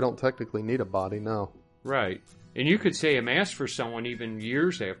 I guess they don't technically need a body, no. Right. And you could say a mass for someone even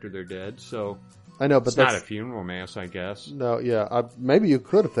years after they're dead, so... I know, but it's not a funeral mass, I guess. No, yeah, maybe you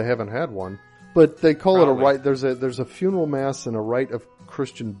could if they haven't had one. But they call it a rite. There's a funeral mass and a rite of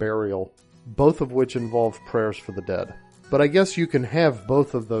Christian burial, both of which involve prayers for the dead. But I guess you can have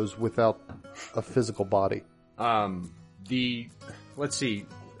both of those without a physical body. Let's see.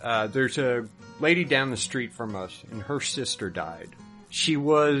 There's a lady down the street from us, and her sister died. She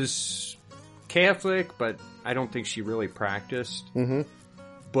was Catholic, but I don't think she really practiced. Mm-hmm.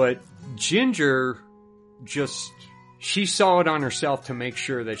 But Ginger she saw it on herself to make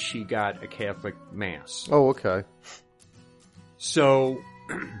sure that she got a Catholic mass. Oh, okay. So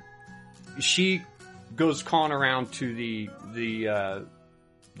she goes calling around to the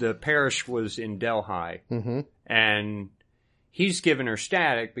parish was in Delhi. Mm-hmm. And he's giving her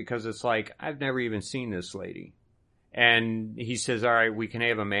static because it's like, I've never even seen this lady. And he says, all right, we can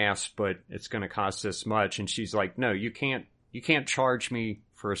have a mass, but it's going to cost this much. And she's like, no, you can't charge me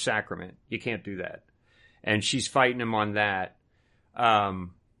for a sacrament. You can't do that. And she's fighting him on that.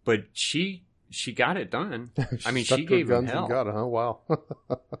 But she got it done. I mean, she gave him hell. Got it, huh? Wow.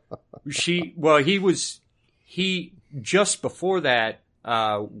 He just before that,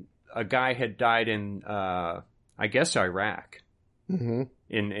 a guy had died in, I guess Iraq. Mm-hmm.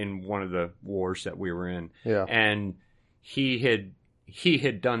 In one of the wars that we were in. Yeah. And he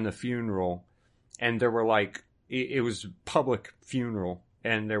had done the funeral, and there were like, it was a public funeral,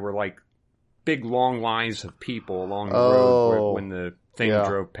 and there were like big long lines of people along the road when the thing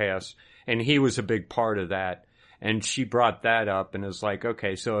drove past, and he was a big part of that. And she brought that up, and it was like,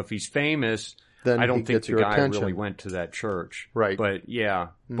 okay, so if he's famous, then I don't think the guy really went to that church. Right. But yeah,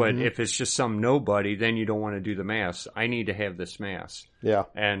 but if it's just some nobody, then you don't want to do the mass. I need to have this mass. Yeah.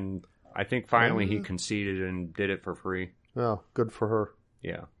 And I think finally he conceded and did it for free. Oh, good for her.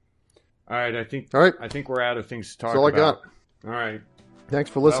 Yeah. All right, I think we're out of things to talk about. That's all I got. All right. Thanks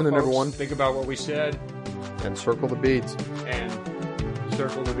for listening, folks, everyone. Think about what we said. And circle the beads. And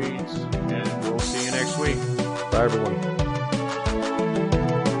circle the beads. And we'll see you next week. Bye, everyone.